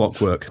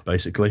Clockwork,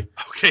 basically.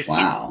 Okay, so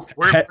Wow.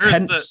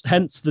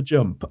 Hence the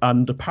jump.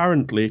 And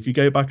apparently, if you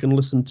go back and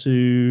listen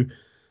to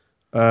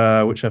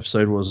which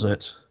episode was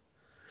it?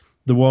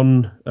 The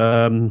one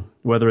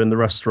where they're in the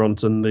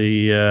restaurant and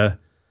the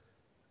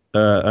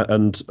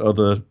and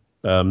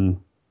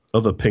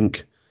other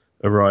Pink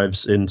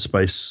arrives in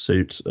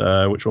spacesuit.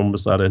 Which one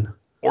was that in?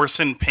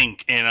 Orson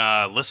Pink in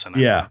Listen. I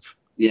Yeah. believe.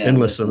 Yeah. In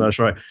Listen, that's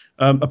right.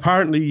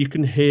 Apparently, you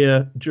can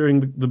hear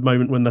during the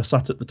moment when they're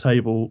sat at the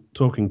table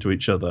talking to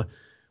each other,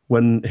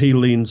 when he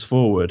leans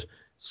forward,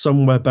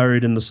 somewhere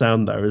buried in the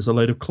sound there is a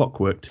load of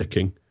clockwork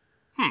ticking.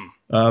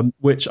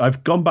 Which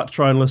I've gone back to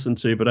try and listen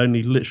to, but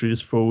only literally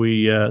just before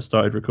we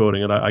started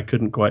recording, and I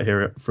couldn't quite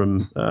hear it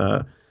from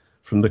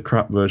the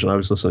crap version I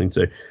was listening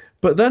to.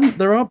 But then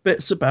there are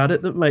bits about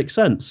it that make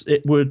sense.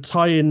 It would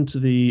tie into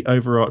the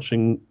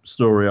overarching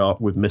story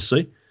arc with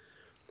Missy,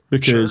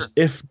 because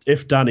Sure.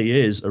 if Danny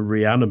is a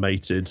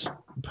reanimated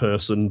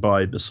person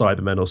by the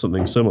Cybermen or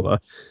something similar,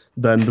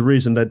 then the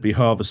reason they'd be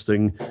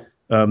harvesting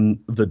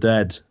the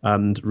dead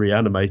and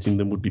reanimating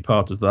them would be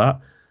part of that.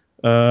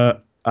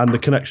 And the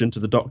connection to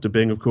the Doctor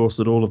being, of course,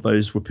 that all of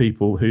those were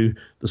people who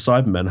the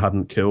Cybermen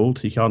hadn't killed.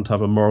 He can't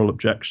have a moral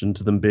objection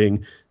to them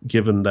being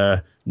given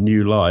their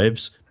new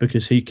lives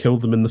because he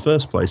killed them in the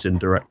first place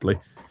indirectly.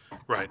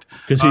 Right.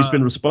 Because he's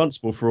been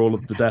responsible for all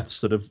of the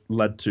deaths that have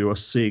led to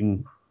us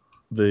seeing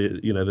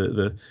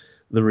the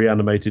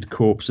reanimated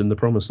corpse in the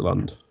Promised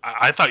Land.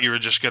 I thought you were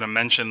just going to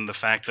mention the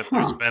fact that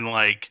there's been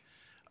like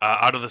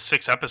out of the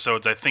 6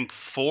 episodes, I think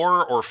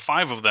 4 or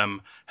 5 of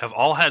them have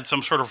all had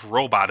some sort of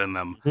robot in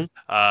them,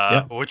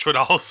 which would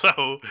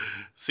also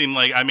seem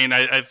like, I mean,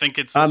 I think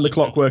it's... And the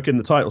clockwork in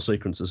the title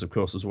sequences, of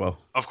course, as well.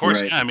 Of course,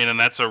 Right. yeah. I mean, and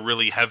that's a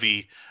really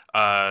heavy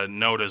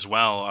note as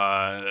well.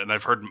 And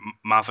I've heard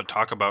Moffat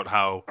talk about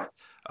how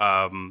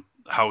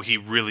he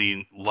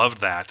really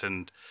loved that.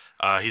 And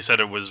he said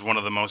it was one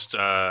of the most...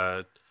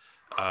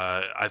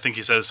 I think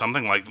he says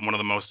something like one of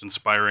the most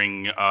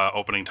inspiring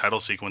opening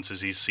title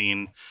sequences he's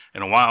seen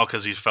in a while,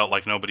 because he felt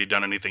like nobody had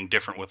done anything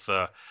different with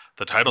the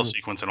title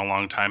sequence in a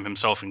long time,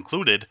 himself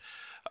included.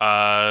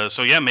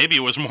 So yeah, maybe it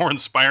was more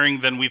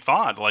inspiring than we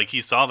thought. Like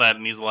he saw that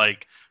and he's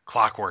like,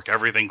 clockwork,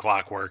 everything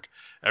clockwork,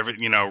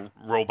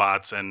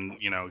 robots and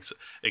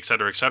et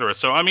cetera, et cetera.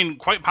 So I mean,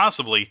 quite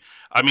possibly,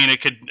 I mean,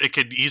 it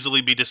could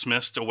easily be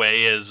dismissed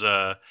away as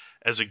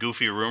a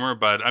goofy rumor,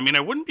 but I mean, I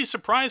wouldn't be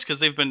surprised because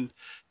they've been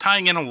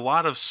tying in a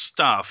lot of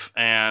stuff,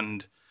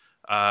 and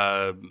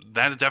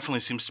that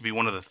definitely seems to be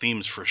one of the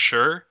themes for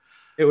sure.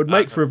 It would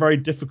make for a very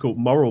difficult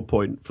moral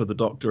point for the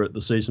Doctor at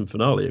the season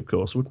finale, of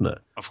course, wouldn't it?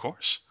 Of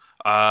course.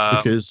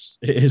 Because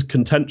his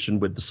contention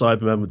with the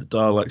Cybermen, with the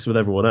Daleks, with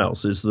everyone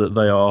else, is that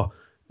they are,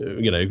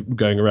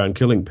 going around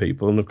killing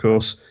people. And of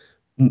course,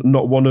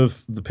 not one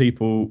of the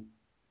people,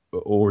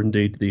 or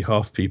indeed the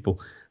half people,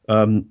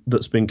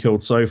 that's been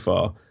killed so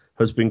far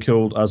has been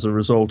killed as a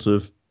result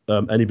of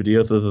anybody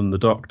other than the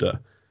Doctor.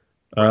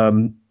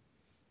 And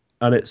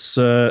it's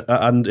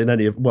and in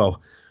any of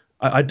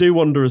I do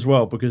wonder as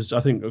well, because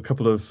I think it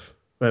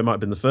might have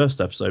been the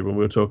first episode when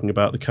we were talking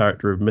about the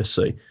character of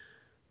Missy,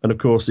 and of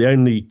course the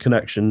only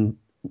connection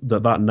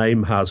that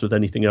name has with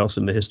anything else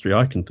in the history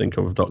I can think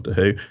of Doctor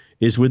Who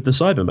is with the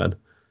Cybermen.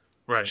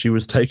 Right. She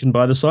was taken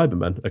by the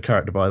Cybermen, a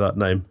character by that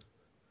name.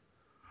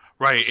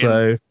 Right.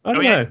 So I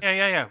don't know.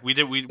 Yeah. We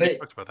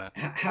talked about that.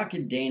 How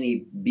could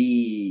Danny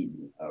be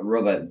a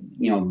robot?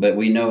 But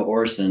we know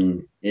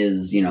Orson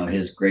is,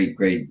 his great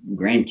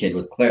grandkid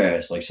with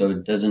Clarice. Like, so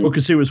it doesn't. Well,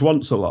 because he was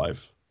once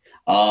alive.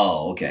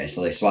 Oh, okay.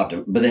 So they swapped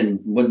him. But then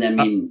wouldn't that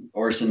mean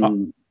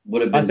Orson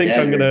would have been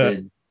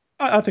dead?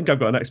 I think I've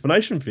got an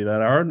explanation for you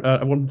there, Aaron.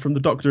 One from the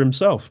Doctor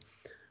himself.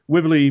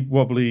 Wibbly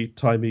wobbly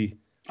timey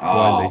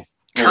wimey.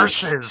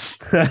 Curses.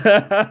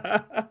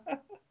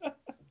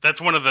 That's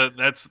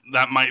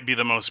that might be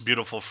the most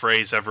beautiful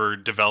phrase ever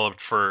developed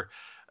for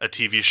a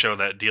TV show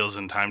that deals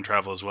in time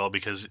travel as well,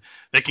 because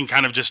they can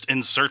kind of just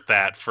insert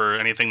that for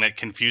anything that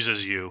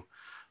confuses you.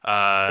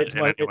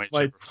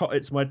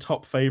 It's my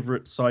top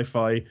favorite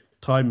sci-fi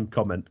time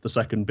comment. The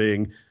second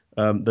being,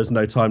 "There's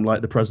no time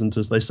like the present,"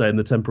 as they say in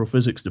the temporal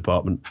physics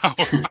department. Oh,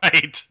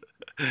 right.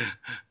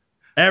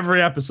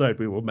 Every episode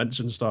we will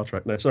mention Star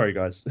Trek. No, sorry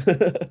guys.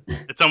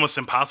 It's almost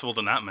impossible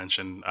to not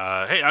mention.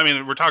 Hey, I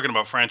mean, we're talking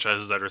about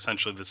franchises that are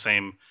essentially the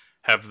same,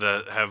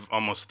 have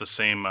almost the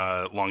same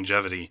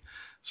longevity.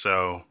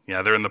 So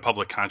yeah, they're in the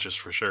public conscious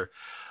for sure.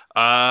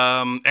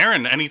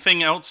 Aaron,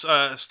 anything else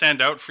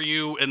stand out for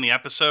you in the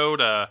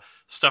episode?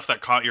 Stuff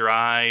that caught your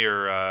eye,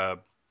 or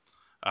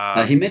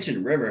he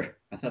mentioned River.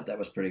 I thought that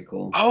was pretty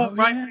cool. Oh,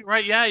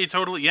 right, yeah, you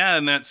totally, yeah.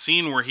 In that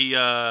scene where he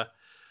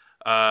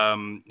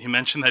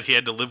mentioned that he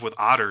had to live with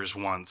otters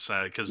once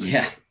because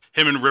him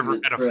and River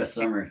had for a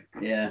summer,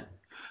 yeah.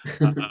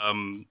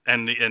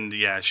 And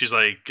yeah, she's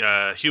like,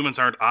 humans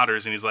aren't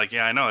otters, and he's like,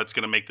 yeah, I know, it's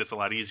gonna make this a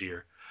lot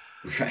easier.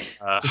 Right.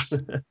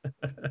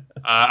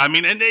 I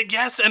mean, and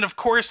yes, and of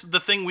course, the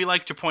thing we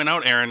like to point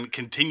out, Aaron,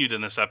 continued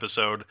in this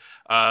episode.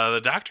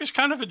 The Doctor's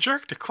kind of a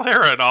jerk to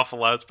Clara an awful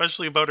lot,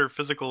 especially about her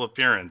physical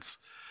appearance.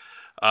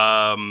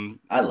 I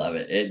love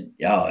it.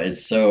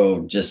 It's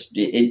so just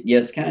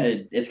it's kind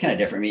of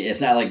different. I mean,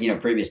 it's not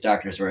like previous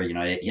Doctors where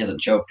he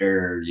hasn't choked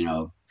her, or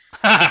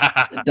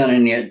done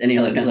any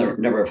other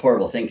number of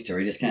horrible things to her.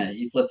 He just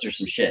he flips her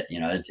some shit.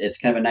 It's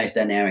kind of a nice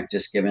dynamic,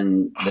 just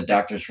given the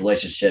Doctors'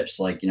 relationships,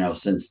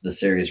 since the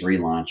series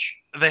relaunch.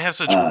 They have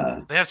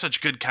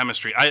such good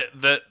chemistry.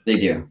 They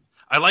do.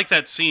 I like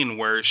that scene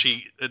where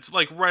it's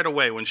like right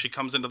away when she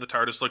comes into the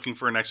TARDIS looking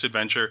for her next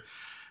adventure,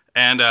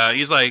 and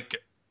he's like,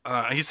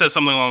 he says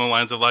something along the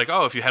lines of like,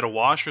 "Oh, if you had a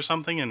wash or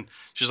something," and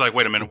she's like,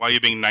 "Wait a minute, why are you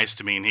being nice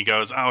to me?" And he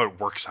goes, "Oh, it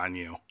works on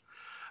you."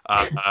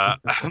 I'm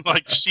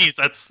like, "Jeez,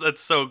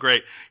 that's so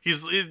great."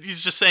 He's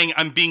just saying,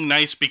 "I'm being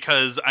nice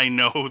because I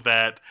know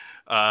that,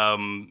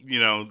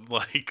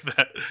 like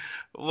that,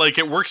 like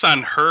it works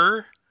on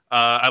her."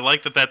 I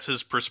like that. That's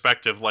his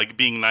perspective. Like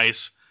being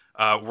nice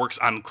works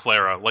on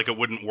Clara, like it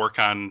wouldn't work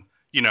on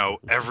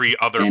every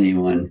other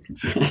anyone.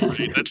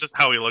 Right? That's just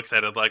how he looks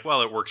at it. Like,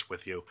 well, it works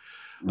with you.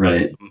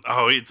 Right.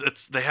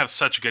 It's they have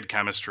such good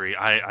chemistry.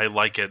 I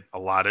like it a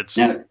lot. It's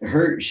now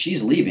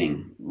she's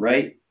leaving,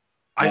 right?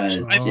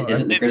 Isn't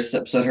the Christmas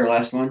episode her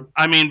last one?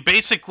 I mean,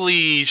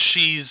 basically,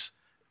 she's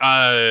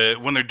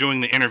when they're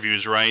doing the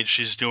interviews, right?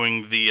 She's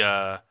doing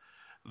the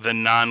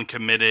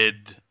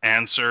non-committed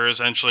answer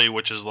essentially,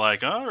 which is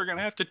like, "Oh, we're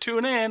gonna have to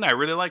tune in. I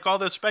really like all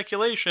this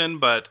speculation,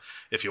 but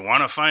if you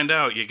want to find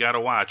out, you got to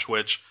watch."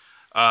 Which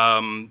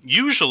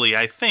usually,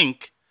 I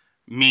think,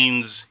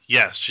 means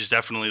yes, she's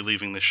definitely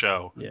leaving the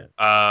show. Yeah.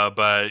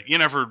 But you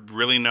never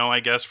really know, I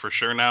guess, for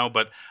sure now.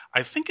 But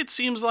I think it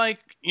seems like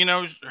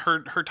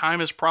her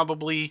time is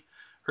probably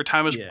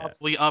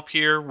probably up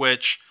here,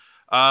 which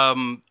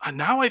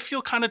now I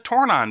feel kind of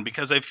torn on,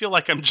 because I feel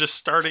like I'm just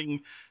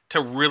starting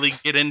to really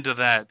get into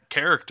that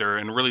character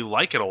and really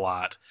like it a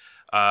lot,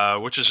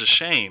 which is a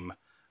shame.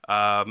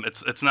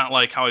 It's not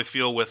like how I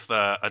feel with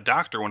a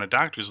Doctor when a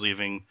Doctor's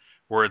leaving,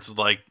 where it's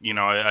like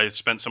I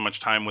spent so much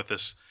time with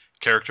this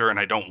character and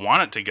I don't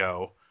want it to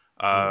go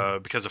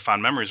because of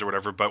fond memories or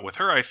whatever. But with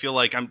her, I feel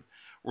like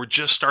we're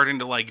just starting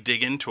to like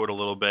dig into it a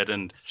little bit,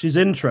 and she's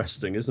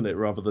interesting, isn't it?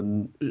 Rather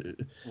than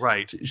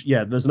right,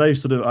 yeah. There's no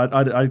sort of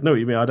I know what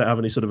you mean. I don't have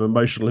any sort of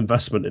emotional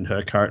investment in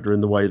her character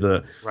in the way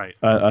that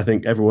I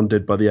think everyone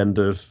did by the end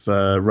of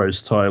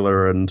Rose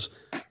Tyler and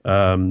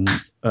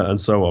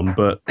so on.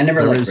 But I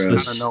never liked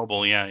Rose.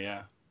 Noble,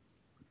 yeah.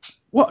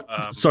 What?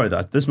 Sorry,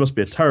 this must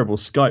be a terrible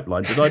Skype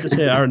line. Did I just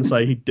hear Aaron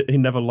say he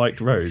never liked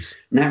Rose?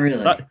 Not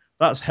really.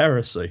 That's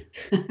heresy.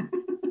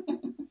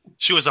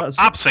 She was a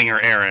pop singer,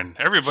 Aaron.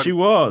 Everybody. She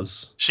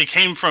was. She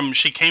came from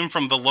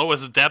the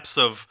lowest depths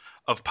of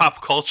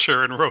pop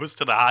culture and rose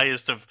to the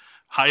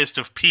highest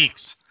of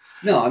peaks.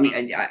 No, I mean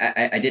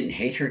I didn't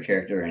hate her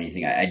character or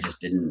anything. I just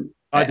didn't.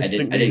 I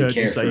didn't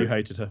care you say you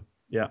hated her.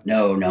 Yeah.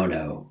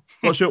 No.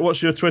 What's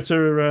your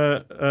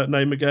Twitter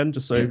name again?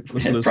 Just so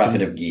listeners.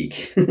 Prophet of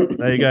Geek.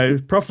 There you go.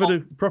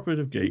 Prophet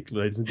of Geek,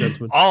 ladies and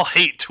gentlemen. All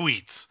hate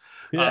tweets.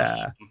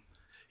 Yeah.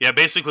 Yeah,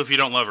 basically, if you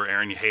don't love her,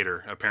 Aaron, you hate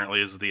her.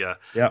 Apparently, is the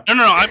yeah.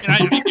 No. I mean,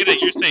 I get it.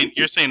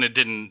 You're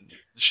saying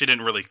she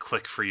didn't really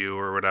click for you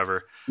or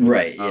whatever.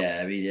 Right.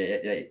 Yeah. I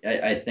mean,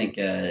 I think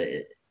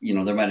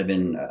there might have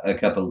been a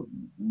couple.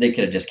 They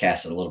could have just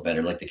cast it a little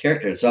better. Like the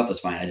character itself was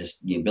fine. I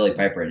just Billie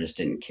Piper, I just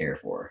didn't care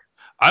for.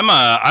 I'm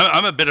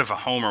a bit of a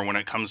homer when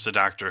it comes to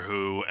Doctor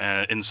Who,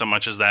 in so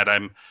much as that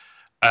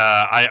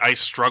I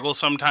struggle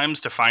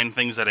sometimes to find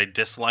things that I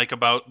dislike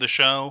about the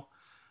show.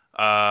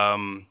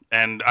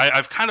 And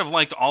I've kind of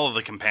liked all of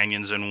the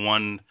companions in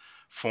one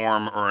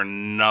form or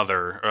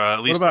another.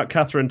 At least. What about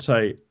Catherine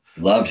Tate?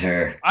 Loved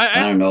her.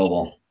 Anna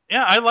Noble.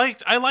 Yeah, I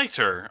liked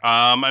her.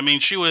 I mean,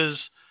 she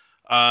was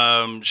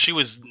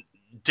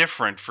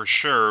different for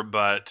sure,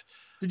 but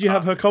did you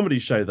have her comedy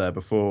show there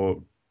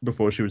before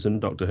she was in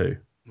Doctor Who?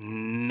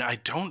 I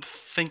don't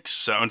think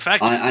so. In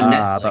fact, on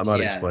Netflix, that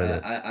might explain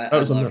it. I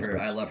love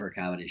her. I love her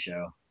comedy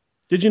show.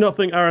 Did you not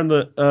think, Aaron,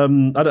 that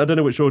I don't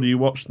know which order you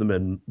watched them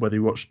in, whether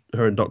you watched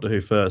her and Doctor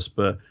Who first,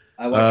 but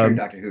I watched her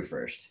Doctor Who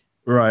first.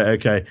 right,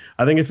 okay.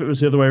 I think if it was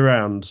the other way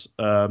around,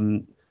 I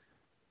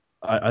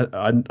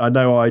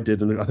know I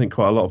did, and I think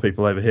quite a lot of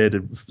people over here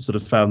did sort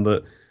of found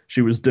that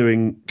she was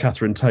doing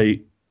Catherine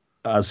Tate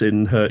as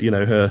in her,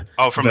 her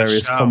from the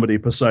various show. comedy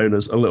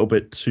personas a little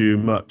bit too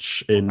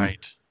much in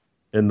Right.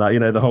 in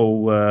that, the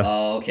whole.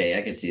 Oh, okay,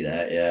 I can see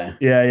that. Yeah.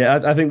 Yeah.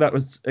 I think that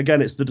was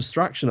again, it's the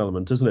distraction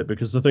element, isn't it?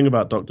 Because the thing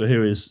about Doctor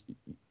Who is,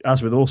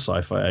 as with all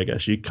sci-fi, I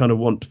guess you kind of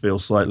want to feel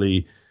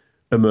slightly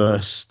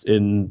immersed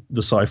in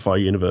the sci-fi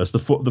universe. The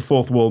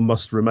fourth wall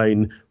must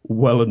remain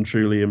well and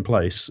truly in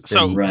place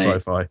in Right.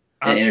 sci-fi.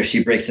 And if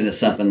she breaks into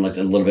something like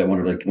a little bit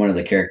one of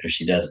the characters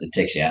she does, it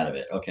takes you out of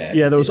it. Okay.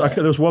 Yeah, there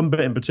was one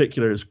bit in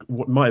particular.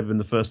 What might have been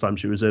the first time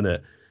she was in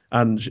it,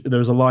 and there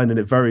was a line in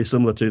it very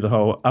similar to the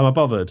whole "Am I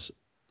bothered?"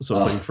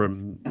 sort of thing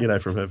from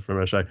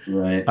her show.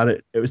 Right. And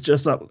it was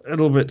just a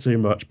little bit too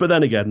much. But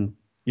then again,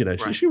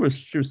 Right. she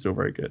was still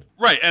very good.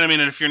 Right, and I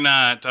mean, if you're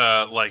not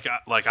like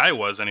I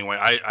was anyway,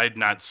 I'd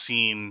not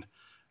seen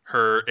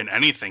her in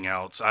anything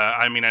else.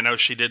 I mean, I know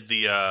she did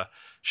the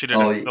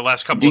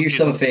last couple do of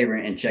yourself seasons. a favor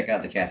and check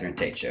out the Catherine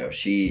Tate show.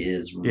 She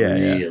is Yeah.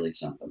 really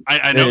something.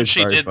 I know It is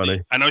she very did.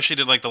 funny. I know she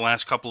did like the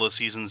last couple of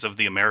seasons of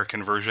the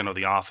American version of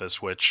The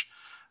Office, which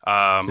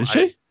Did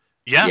she?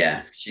 yeah,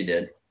 Yeah, she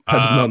did. I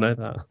did not know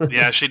that.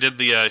 yeah, she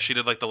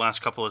did like the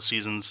last couple of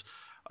seasons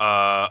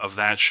of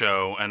that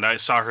show, and I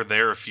saw her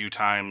there a few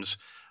times,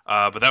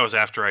 but that was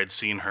after I'd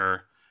seen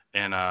her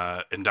in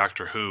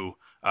Doctor Who.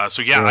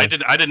 So yeah, Right.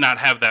 I did not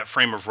have that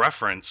frame of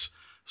reference,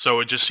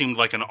 so it just seemed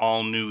like an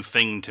all new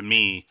thing to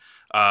me.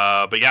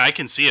 But yeah, I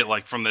can see it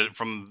like from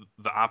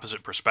the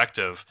opposite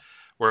perspective,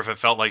 where if it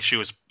felt like she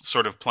was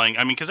sort of playing.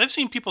 I mean, because I've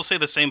seen people say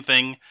the same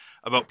thing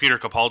about Peter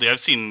Capaldi. I've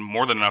seen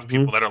more than enough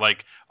people that are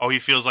like, oh, he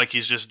feels like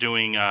he's just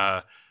doing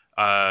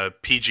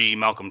PG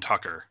Malcolm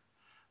Tucker.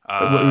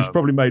 It was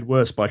probably made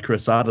worse by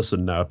Chris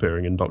Addison now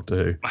appearing in Doctor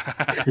Who,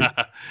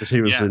 because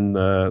he was Yeah. in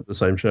the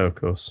same show, of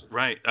course.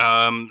 Right.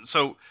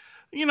 So,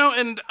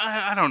 and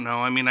I don't know.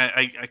 I mean,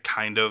 I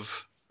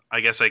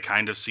guess I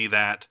kind of see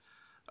that.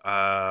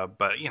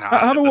 But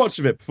Have a watch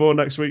of it before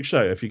next week's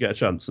show if you get a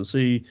chance, and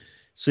see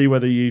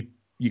whether you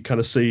kind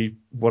of see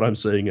what I'm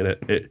seeing in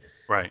it.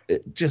 Right.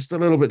 It just a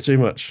little bit too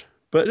much,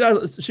 but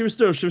she was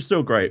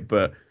still great.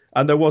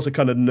 And there was a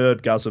kind of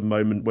nerdgasm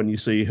moment when you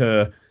see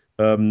her,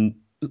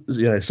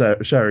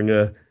 sharing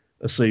a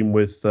scene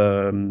with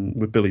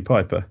Billy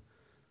Piper.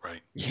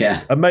 Right.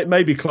 Yeah. And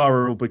maybe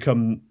Clara will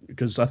become,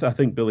 because I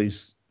think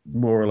Billy's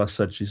more or less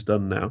said she's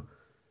done now.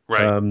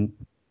 Right.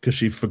 Because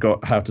she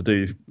forgot how to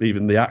do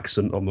even the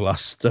accent on the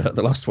last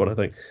one, I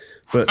think.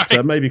 But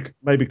Right.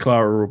 maybe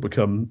Clara will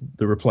become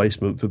the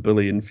replacement for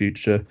Billy in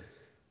future.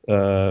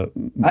 I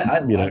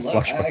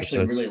flashback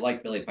actually episodes. really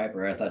like Billy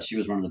Piper. I thought she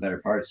was one of the better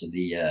parts of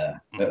the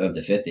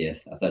 50th.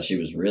 I thought she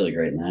was really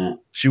great in that.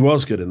 She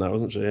was good in that,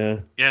 wasn't she? Yeah.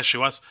 Yeah, she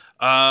was.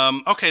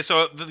 Okay,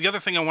 so the other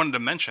thing I wanted to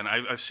mention,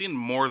 I've seen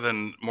more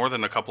than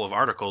a couple of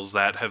articles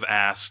that have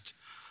asked,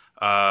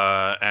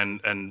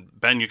 and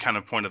Ben, you kind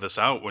of pointed this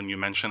out when you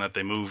mentioned that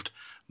they moved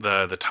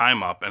the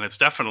time up, and it's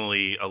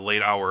definitely a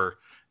late hour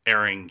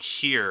airing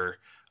here.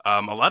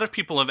 A lot of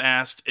people have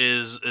asked,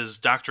 is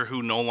Doctor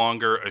Who no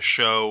longer a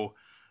show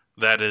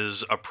that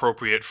is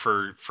appropriate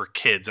for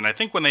kids? And I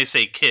think when they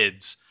say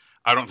kids,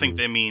 I don't think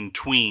they mean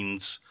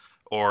tweens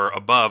or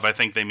above. I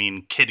think they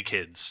mean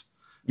kids.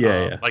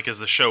 Yeah. Like, is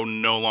the show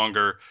no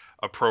longer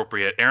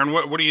appropriate? Aaron,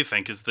 what do you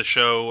think? Is the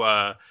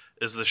show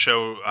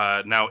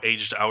now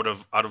aged out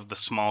of the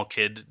small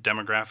kid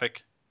demographic?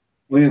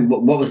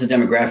 What was the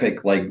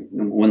demographic like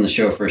when the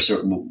show first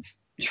hit?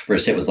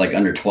 Was like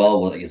under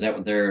 12? Like, is that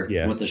what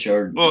the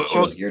show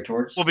was geared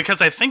towards? Well,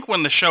 because I think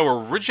when the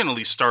show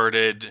originally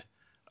started,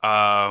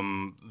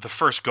 the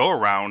first go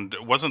around,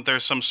 wasn't there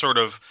some sort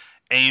of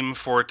aim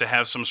for it to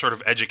have some sort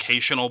of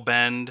educational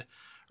bend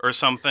or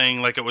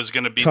something? Like it was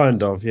going to be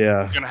Kind of,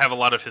 yeah. going to have a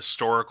lot of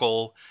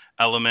historical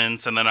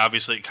elements, and then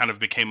obviously it kind of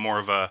became more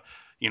of a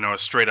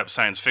straight up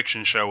science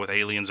fiction show with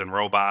aliens and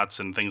robots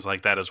and things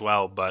like that as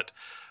well. But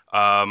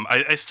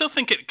I still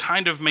think it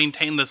kind of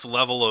maintained this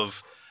level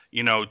of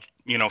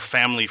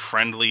family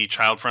friendly,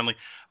 child friendly.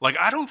 Like,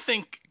 I don't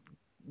think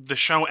the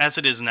show as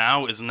it is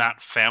now is not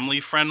family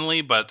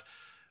friendly, but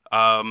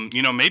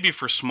maybe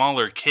for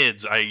smaller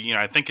kids,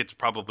 I think it's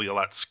probably a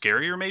lot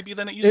scarier maybe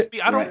than it used to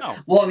be. I don't know.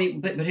 Well, I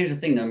mean, but here's the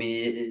thing. I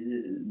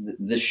mean,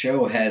 the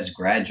show has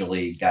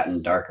gradually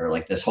gotten darker.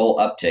 Like, this whole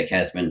uptick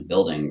has been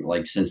building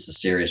like since the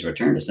series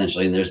returned,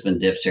 essentially. And there's been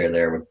dips here or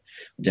there with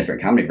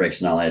different comedy breaks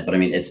and all that. But I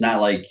mean, it's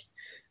not like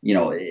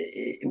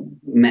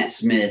Matt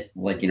Smith,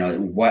 like,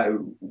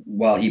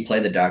 while he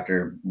played the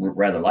Doctor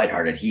rather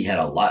lighthearted, he had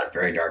a lot of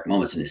very dark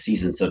moments in the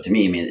season. So to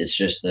me, I mean, it's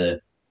just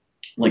the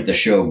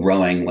show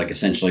growing, like,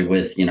 essentially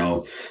with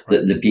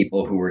the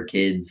people who were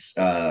kids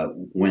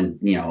when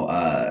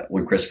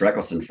Christopher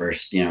Eccleston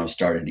first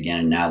started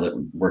again, and now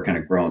that we're kind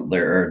of grown,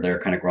 they're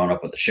kind of grown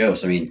up with the show.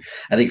 So I mean,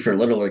 I think for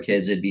littler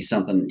kids it'd be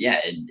something. Yeah,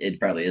 it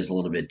probably is a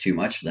little bit too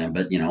much for them,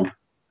 but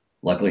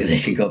luckily they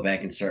can go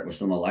back and start with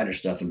some of the lighter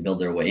stuff and build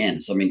their way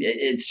in. So I mean,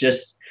 it's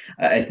just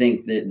I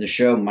think that the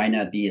show might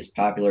not be as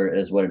popular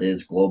as what it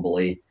is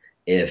globally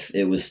if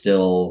it was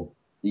still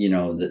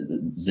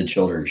the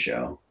children's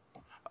show.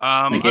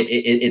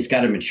 It's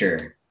got to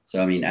mature.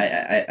 So I mean,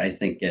 I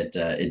think it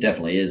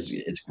definitely is.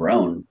 It's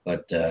grown,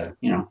 but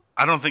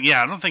I don't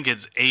think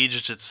it's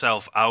aged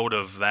itself out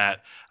of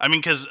that. I mean,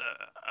 because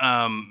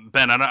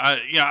Ben,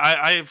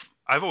 I've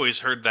always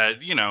heard that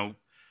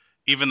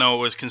even though it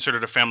was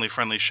considered a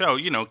family-friendly show,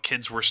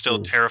 kids were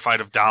still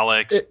terrified of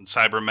Daleks and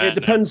Cybermen.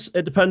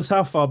 It depends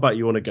how far back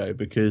you want to go,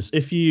 because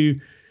if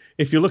you're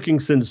looking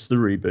since the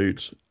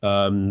reboot,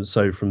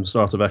 so from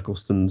start of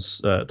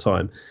Eccleston's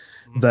time,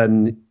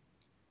 then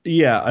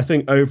yeah, I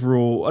think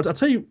overall, I'll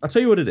tell you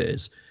what it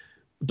is.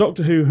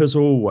 Doctor Who has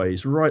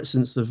always, right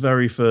since the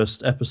very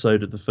first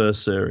episode of the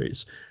first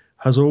series,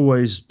 has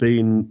always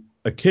been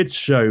a kids'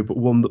 show, but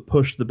one that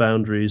pushed the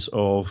boundaries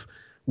of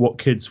what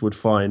kids would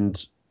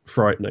find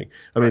frightening.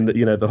 I mean,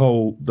 the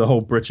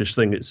whole British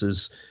thing.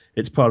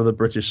 It's part of the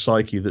British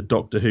psyche that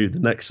Doctor Who, the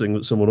next thing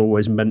that someone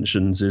always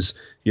mentions is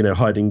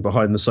hiding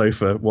behind the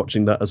sofa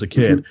watching that as a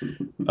kid.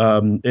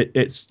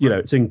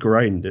 It's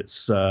ingrained.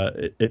 It's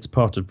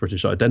part of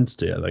British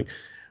identity, I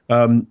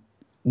think.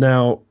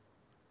 Now,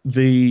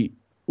 the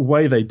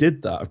way they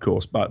did that, of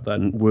course, back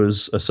then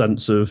was a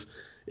sense of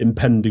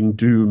impending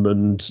doom,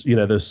 and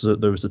there was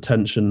the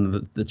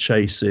tension, the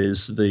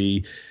chases,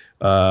 the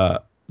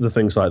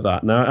things like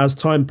that. Now, as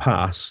time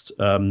passed,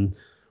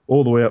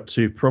 all the way up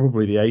to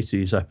probably the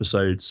 80s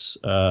episodes,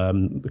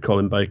 the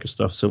Colin Baker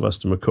stuff,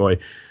 Sylvester McCoy,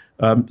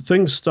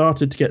 things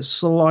started to get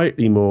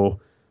slightly more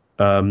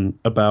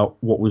about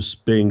what was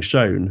being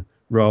shown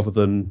rather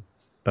than...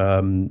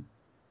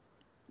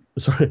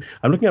 Sorry,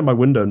 I'm looking at my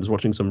window and just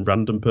watching some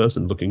random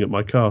person looking at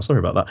my car. Sorry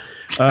about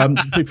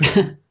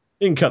that.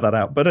 You can cut that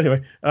out. But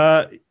anyway,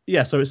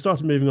 so it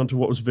started moving on to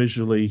what was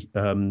visually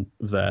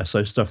there.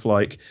 So stuff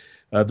like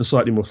the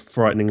slightly more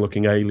frightening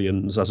looking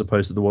aliens, as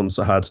opposed to the ones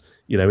that had,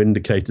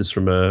 indicators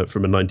from a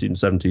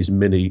 1970s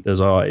Mini as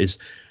eyes,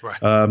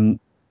 right.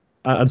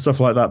 And stuff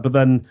like that. But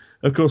then,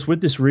 of course, with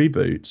this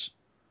reboot,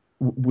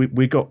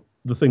 we got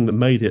the thing that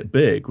made it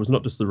big was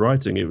not just the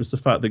writing; it was the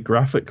fact that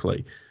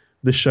graphically,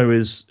 this show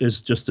is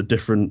just a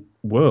different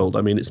world.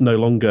 I mean, it's no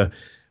longer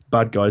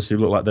bad guys who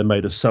look like they're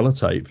made of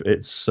sellotape.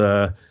 It's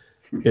a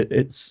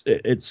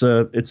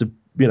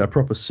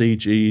proper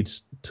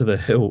CG'd to the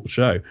hilt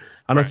show.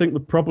 And I think the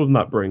problem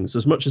that brings,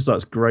 as much as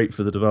that's great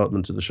for the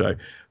development of the show,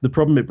 the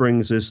problem it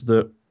brings is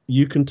that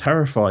you can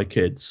terrify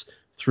kids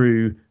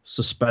through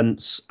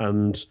suspense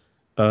and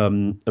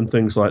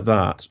things like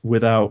that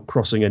without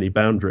crossing any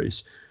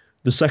boundaries.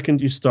 The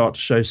second you start to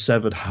show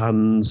severed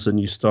hands and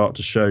you start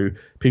to show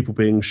people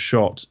being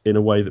shot in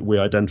a way that we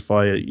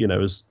identify,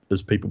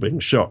 as people being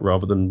shot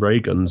rather than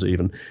ray guns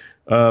even,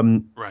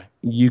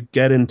 you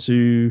get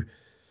into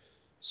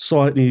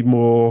slightly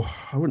more,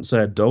 I wouldn't say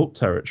adult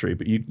territory,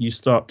 but you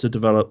start to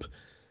develop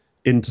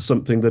into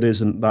something that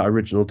isn't that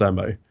original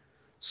demo.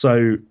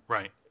 So,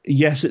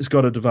 yes, it's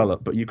got to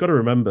develop, but you've got to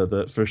remember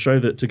that for a show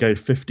that to go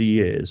 50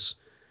 years,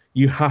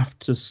 you have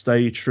to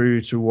stay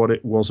true to what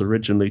it was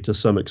originally to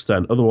some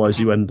extent. Otherwise,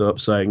 you end up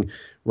saying,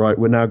 right,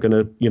 we're now going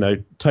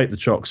to, take the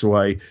chocks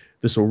away.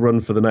 This will run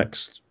for the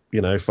next,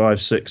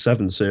 5, 6,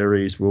 7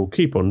 series. We'll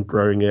keep on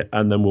growing it,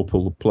 and then we'll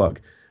pull the plug.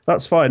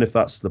 That's fine if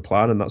that's the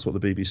plan and that's what the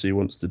BBC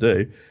wants to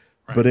do.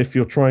 Right. But if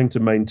you're trying to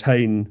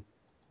maintain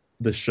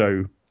the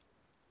show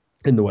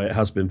in the way it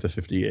has been for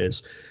 50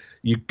 years,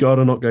 you've got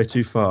to not go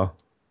too far.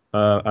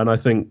 And I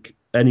think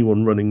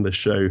anyone running the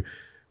show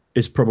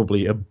is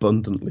probably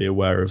abundantly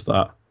aware of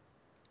that.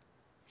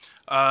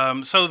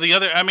 So the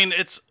other, I mean,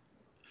 it's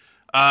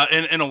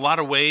in a lot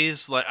of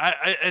ways, like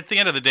I at the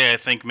end of the day, I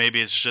think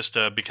maybe it's just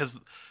because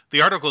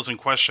the articles in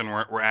question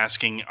were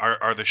asking,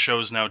 are the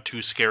shows now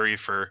too scary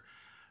for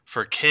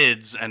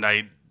kids? And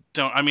I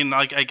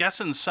guess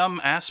in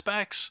some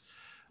aspects,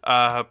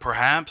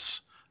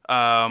 perhaps,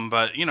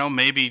 but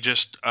maybe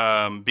just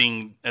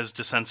being as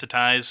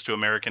desensitized to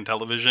American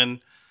television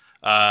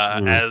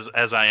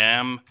as I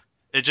am.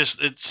 It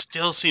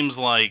still seems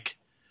like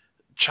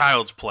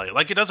child's play.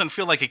 Like, it doesn't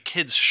feel like a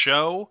kid's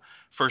show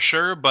for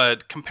sure,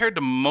 but compared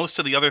to most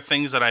of the other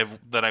things that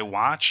I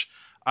watch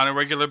on a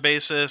regular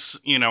basis,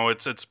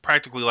 it's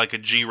practically like a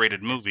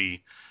G-rated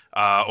movie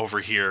over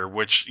here,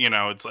 which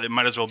it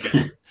might as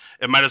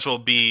well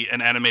be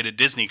an animated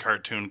Disney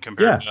cartoon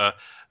compared to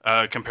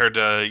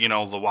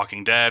The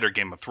Walking Dead or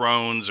Game of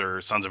Thrones or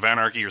Sons of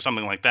Anarchy or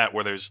something like that,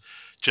 where there's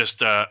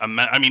just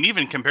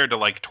even compared to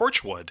like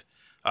Torchwood.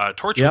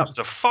 Torchwood is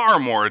a far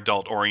more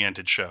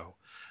adult-oriented show.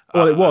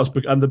 Well, it was,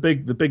 and the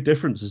big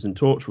differences in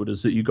Torchwood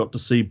is that you got to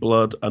see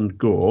blood and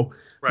gore.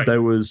 Right.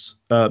 There was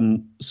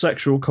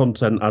sexual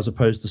content as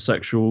opposed to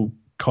sexual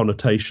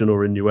connotation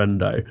or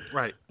innuendo.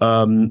 Right.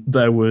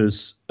 There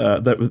was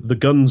the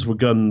guns were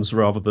guns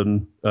rather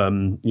than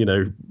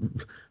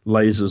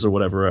lasers or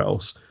whatever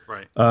else.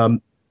 Right.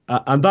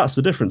 And that's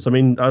the difference. I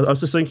mean, I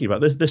was just thinking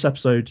about this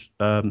episode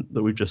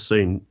that we've just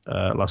seen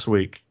last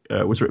week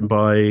was written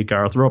by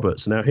Gareth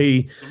Roberts. Now,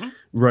 he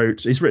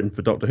he's written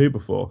for Doctor Who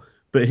before,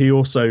 but he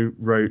also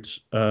wrote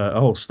a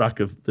whole stack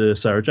of the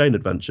Sarah Jane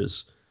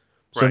Adventures.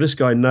 So Right. this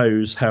guy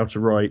knows how to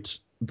write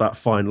that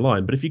fine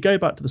line. But if you go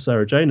back to the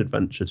Sarah Jane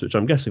Adventures, which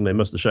I'm guessing they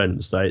must have shown in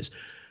the States,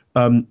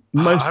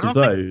 most of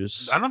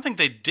those. I don't think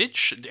they did.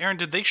 Aaron,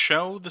 did they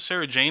show the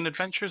Sarah Jane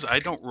Adventures? I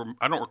don't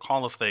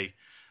recall if they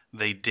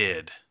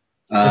did.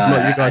 If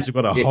not, you guys have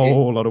got a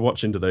whole lot of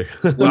watching to do.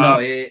 Well,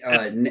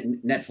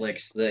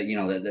 Netflix.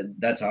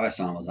 That's how I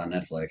saw it, was on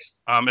Netflix.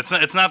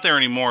 It's not there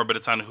anymore, but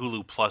it's on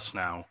Hulu Plus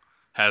now.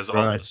 Has all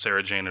Right. the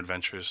Sarah Jane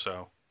Adventures.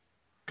 So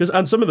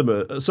And some of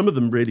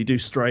them really do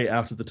stray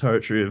out of the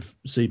territory of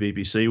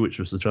CBBC, which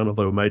was the channel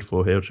they were made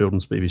for here,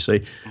 Children's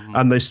BBC,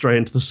 and they stray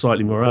into the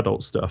slightly more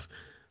adult stuff,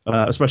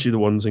 especially the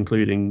ones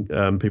including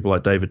people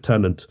like David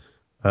Tennant,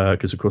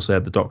 because of course they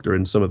had the Doctor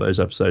in some of those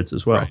episodes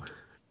as well.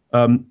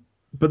 Right.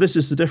 But this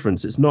is the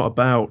difference. It's not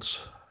about.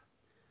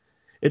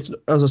 It's,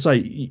 as I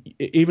say,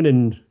 even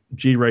in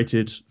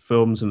G-rated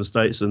films in the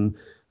States and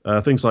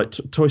things like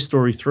Toy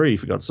Story 3,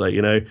 for God's sake,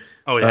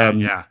 Oh yeah,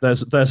 yeah.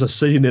 There's a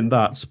scene in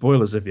that.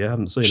 Spoilers if you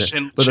haven't seen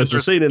it, but there's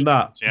a scene in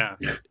that.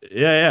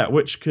 Yeah.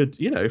 Which could,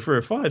 for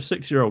a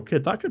 5-6-year-old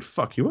kid, that could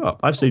fuck you up.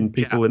 I've seen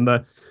people in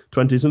their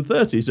 20s and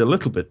 30s a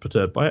little bit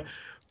perturbed by it,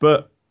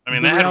 but I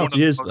mean, the they had one of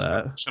reality the is most there.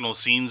 emotional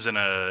scenes in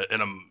a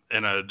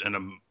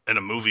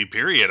movie.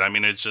 Period. I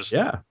mean, it's just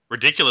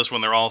ridiculous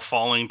when they're all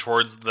falling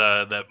towards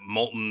that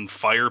molten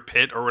fire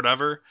pit or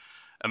whatever,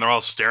 and they're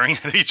all staring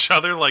at each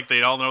other like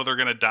they all know they're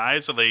gonna die,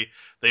 so they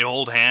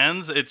hold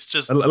hands. It's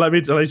just. Let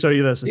me tell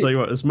you this. I'll tell you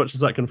what. As much as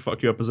that can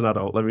fuck you up as an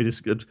adult,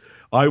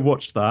 I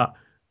watched that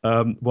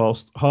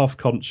whilst half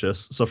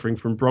conscious, suffering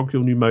from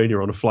bronchial pneumonia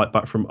on a flight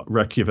back from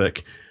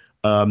Reykjavik.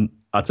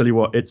 I tell you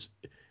what,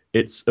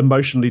 it's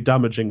emotionally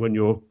damaging when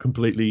you're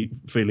completely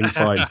feeling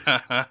fine.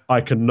 I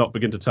cannot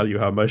begin to tell you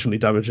how emotionally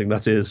damaging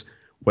that is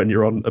when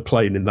you're on a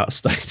plane in that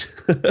state.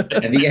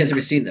 Have you guys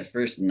ever seen the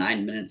first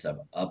 9 minutes of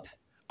Up?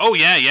 Oh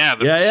yeah.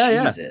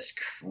 Jesus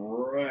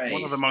Christ!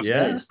 One of the most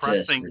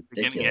depressing,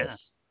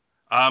 ridiculous.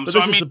 But this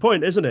is the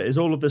point, isn't it? Is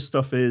all of this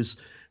stuff is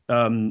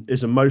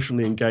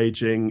emotionally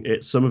engaging.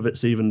 Some of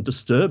it's even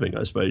disturbing,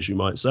 I suppose you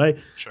might say.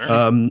 Sure.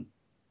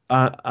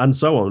 And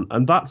so on.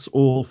 And that's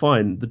all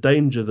fine. The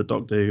danger that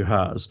Doctor Who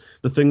has,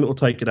 the thing that will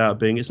take it out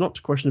being, it's not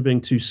a question of being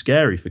too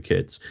scary for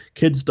kids.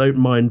 Kids don't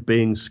mind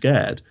being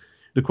scared.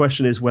 The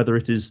question is whether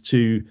it is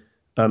too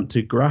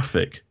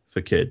graphic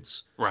for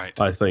kids. Right.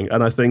 I think.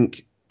 And I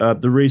think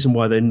the reason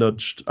why they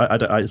nudged,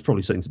 it's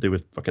probably something to do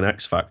with fucking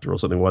X Factor or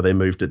something, why they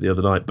moved it the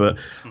other night. But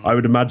I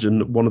would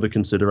imagine one of the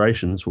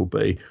considerations will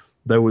be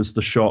there was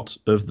the shot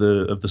of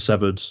the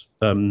severed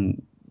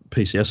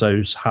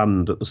PCSO's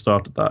hand at the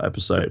start of that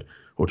episode,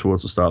 or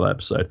towards the start of that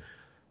episode.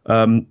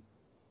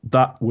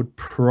 That would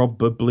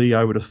probably,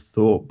 I would have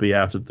thought, be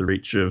out of the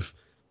reach of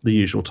the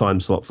usual time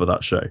slot for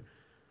that show.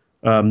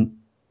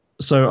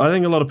 So I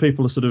think a lot of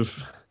people are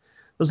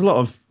there's a lot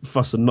of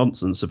fuss and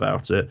nonsense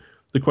about it.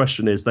 The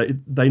question is,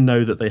 they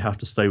know that they have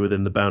to stay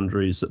within the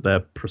boundaries that they're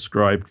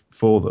prescribed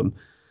for them.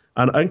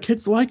 And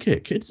kids like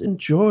it. Kids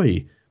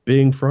enjoy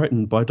being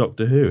frightened by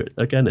Doctor Who.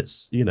 Again,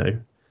 it's,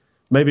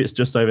 maybe it's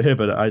just over here,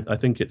 but I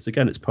think it's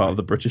part of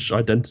the British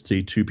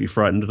identity to be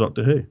frightened of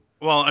Doctor Who.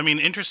 Well, I mean,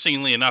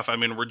 interestingly enough,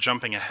 we're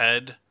jumping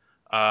ahead.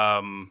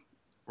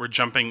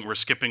 We're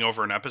skipping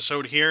over an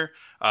episode here,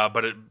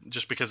 but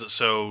just because it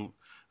so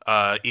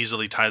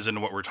easily ties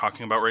into what we're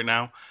talking about right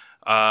now.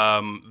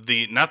 Not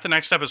the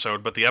next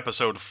episode, but the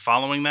episode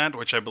following that,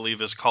 which I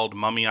believe is called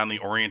Mummy on the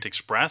Orient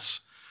Express.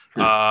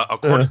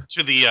 Which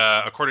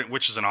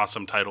is an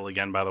awesome title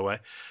again, by the way.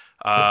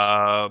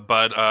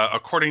 But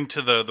according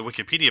to the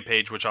Wikipedia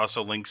page, which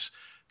also links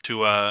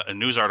to a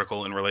news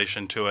article in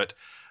relation to it,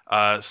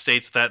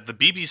 states that the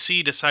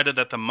BBC decided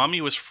that the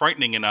Mummy was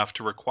frightening enough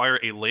to require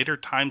a later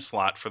time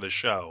slot for the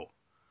show.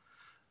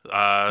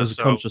 There's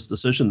a conscious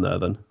decision there,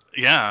 then.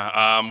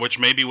 Yeah, which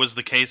maybe was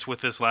the case with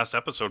this last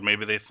episode.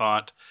 Maybe they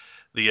thought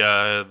the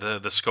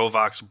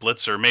Skovox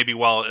Blitzer, maybe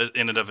while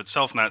in and of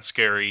itself not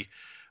scary,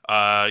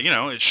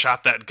 it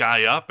shot that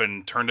guy up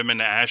and turned him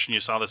into ash, and you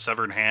saw the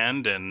severed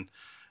hand, and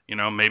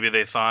maybe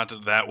they thought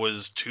that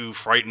was too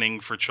frightening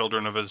for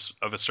children of a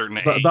certain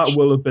age. That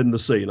will have been the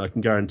scene. I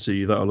can guarantee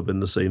you that will have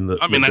been the scene that.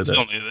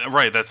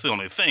 That's the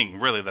only thing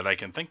really that I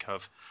can think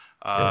of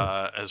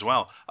as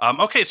well.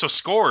 Okay, so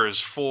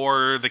scores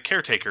for The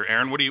Caretaker,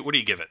 Aaron. What do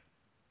you give it?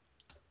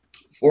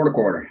 4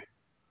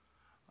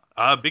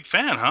 1/4. Big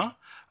fan, huh?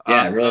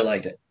 Yeah, I really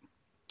liked it.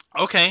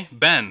 Okay,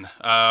 Ben,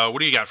 what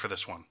do you got for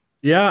this one?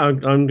 Yeah,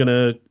 I'm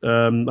gonna.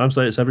 I'm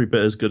saying it's every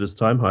bit as good as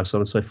Time Heist. So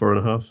I'm gonna say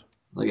 4.5.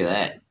 Look at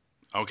that.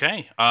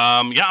 Okay.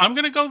 Yeah, I'm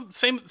gonna go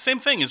same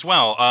thing as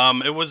well.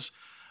 It was.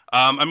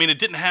 It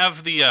didn't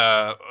have the.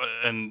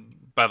 And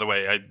by the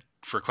way,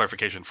 for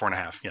clarification,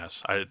 4.5.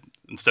 Yes,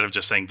 instead of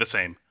just saying the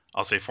same,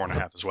 I'll say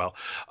 4.5 as well.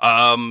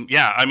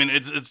 Yeah,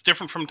 it's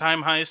different from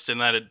Time Heist in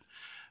that it.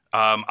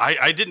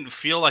 I didn't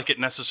feel like it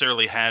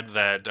necessarily had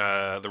that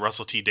the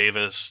Russell T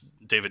Davies,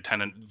 David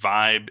Tennant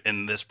vibe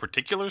in this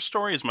particular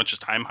story as much as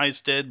Time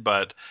Heist did,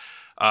 but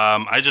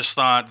I just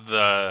thought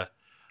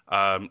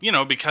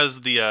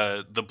because the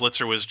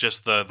Blitzer was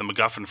just the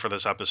MacGuffin for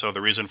this episode,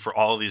 the reason for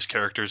all of these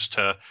characters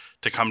to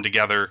come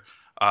together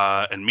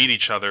and meet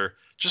each other,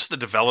 just the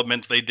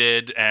development they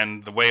did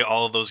and the way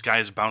all of those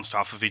guys bounced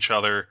off of each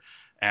other,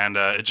 and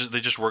they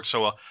just work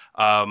so well.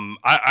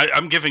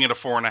 I'm giving it a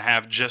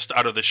 4.5 just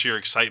out of the sheer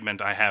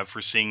excitement I have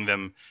for seeing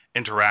them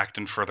interact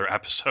in further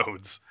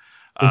episodes.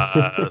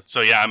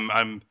 So yeah,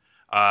 I'm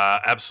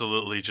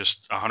absolutely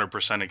just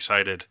 100%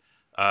 excited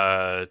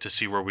to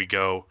see where we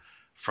go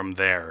from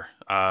there.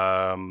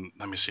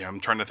 Let me see. I'm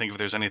trying to think if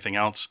there's anything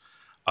else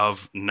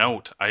of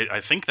note. I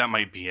think that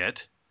might be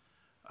it.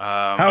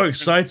 How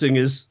exciting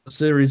is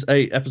Series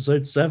 8,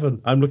 Episode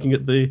 7? I'm looking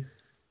at the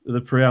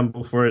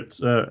preamble for it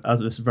at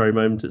this very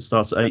moment. It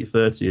starts at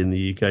 8:30 in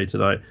the UK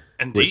tonight.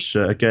 Indeed. Which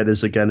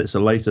it's a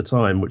later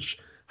time. Which,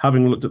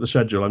 having looked at the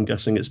schedule, I'm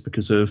guessing it's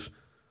because of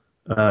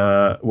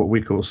what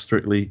we call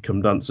Strictly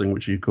Come Dancing,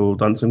 which you call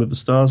Dancing with the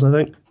Stars, I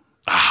think.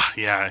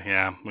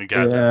 Yeah, we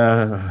got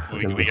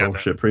we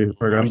got that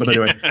program. But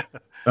anyway,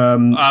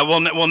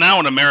 well, now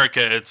in America,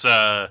 it's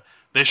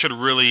they should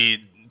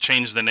really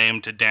change the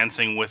name to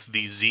Dancing with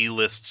the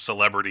Z-list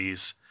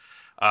celebrities.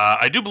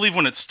 I do believe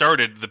when it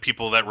started, the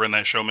people that were in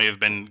that show may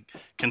have been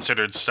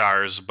considered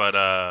stars, but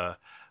no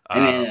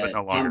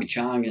longer. Tommy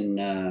Chong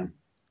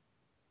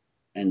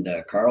and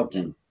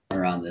Carlton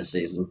are on this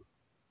season.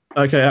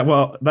 Okay,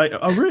 well,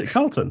 really,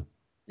 Carlton?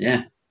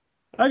 Yeah.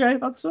 Okay,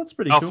 that's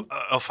pretty cool.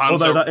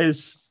 Alfonso, although that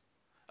is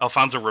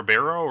Alfonso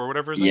Ribeiro or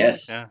whatever his name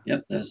is. Yes.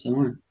 Yep, that's the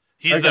one.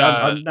 He's. Okay,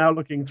 I'm now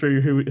looking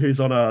through who's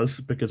on ours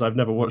because I've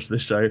never watched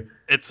this show.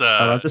 It's.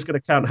 And I'm just going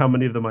to count how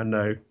many of them I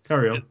know.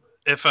 Carry on.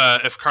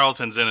 If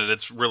Carlton's in it,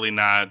 it's really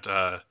not.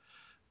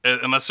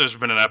 Unless there's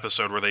been an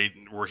episode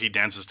where he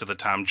dances to the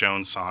Tom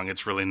Jones song,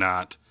 it's really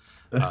not.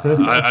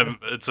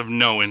 It's of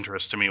no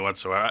interest to me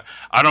whatsoever.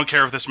 I don't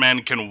care if this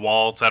man can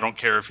waltz. I don't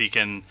care if he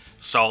can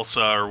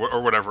salsa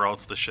or whatever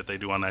else the shit they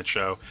do on that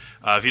show.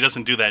 If he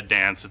doesn't do that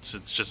dance, it's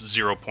just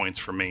 0 points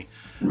for me,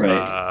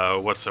 right?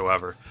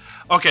 Whatsoever.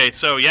 Okay,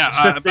 so yeah,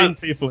 it's 15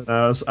 people in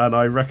ours, and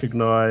I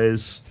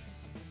recognise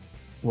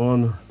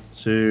 1,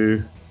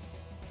 2,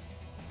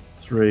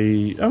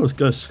 3. Oh,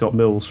 it's Scott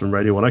Mills from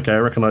Radio 1. Okay, I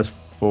recognise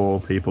 4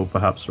 people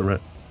perhaps from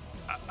it.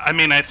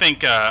 I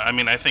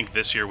think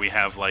this year we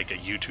have like a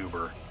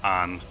YouTuber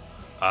on,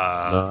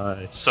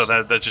 nice. So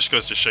that just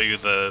goes to show you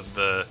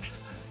the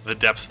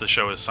depths the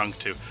show is sunk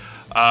to.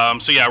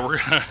 So yeah,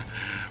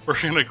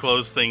 we're gonna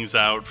close things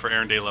out for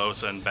Aaron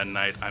DeLosa and Ben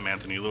Knight. I'm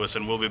Anthony Lewis,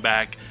 and we'll be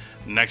back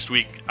next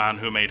week on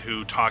Who Made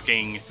Who,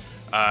 talking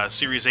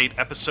Series 8,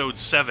 Episode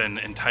 7,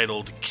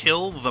 entitled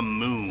 "Kill the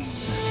Moon."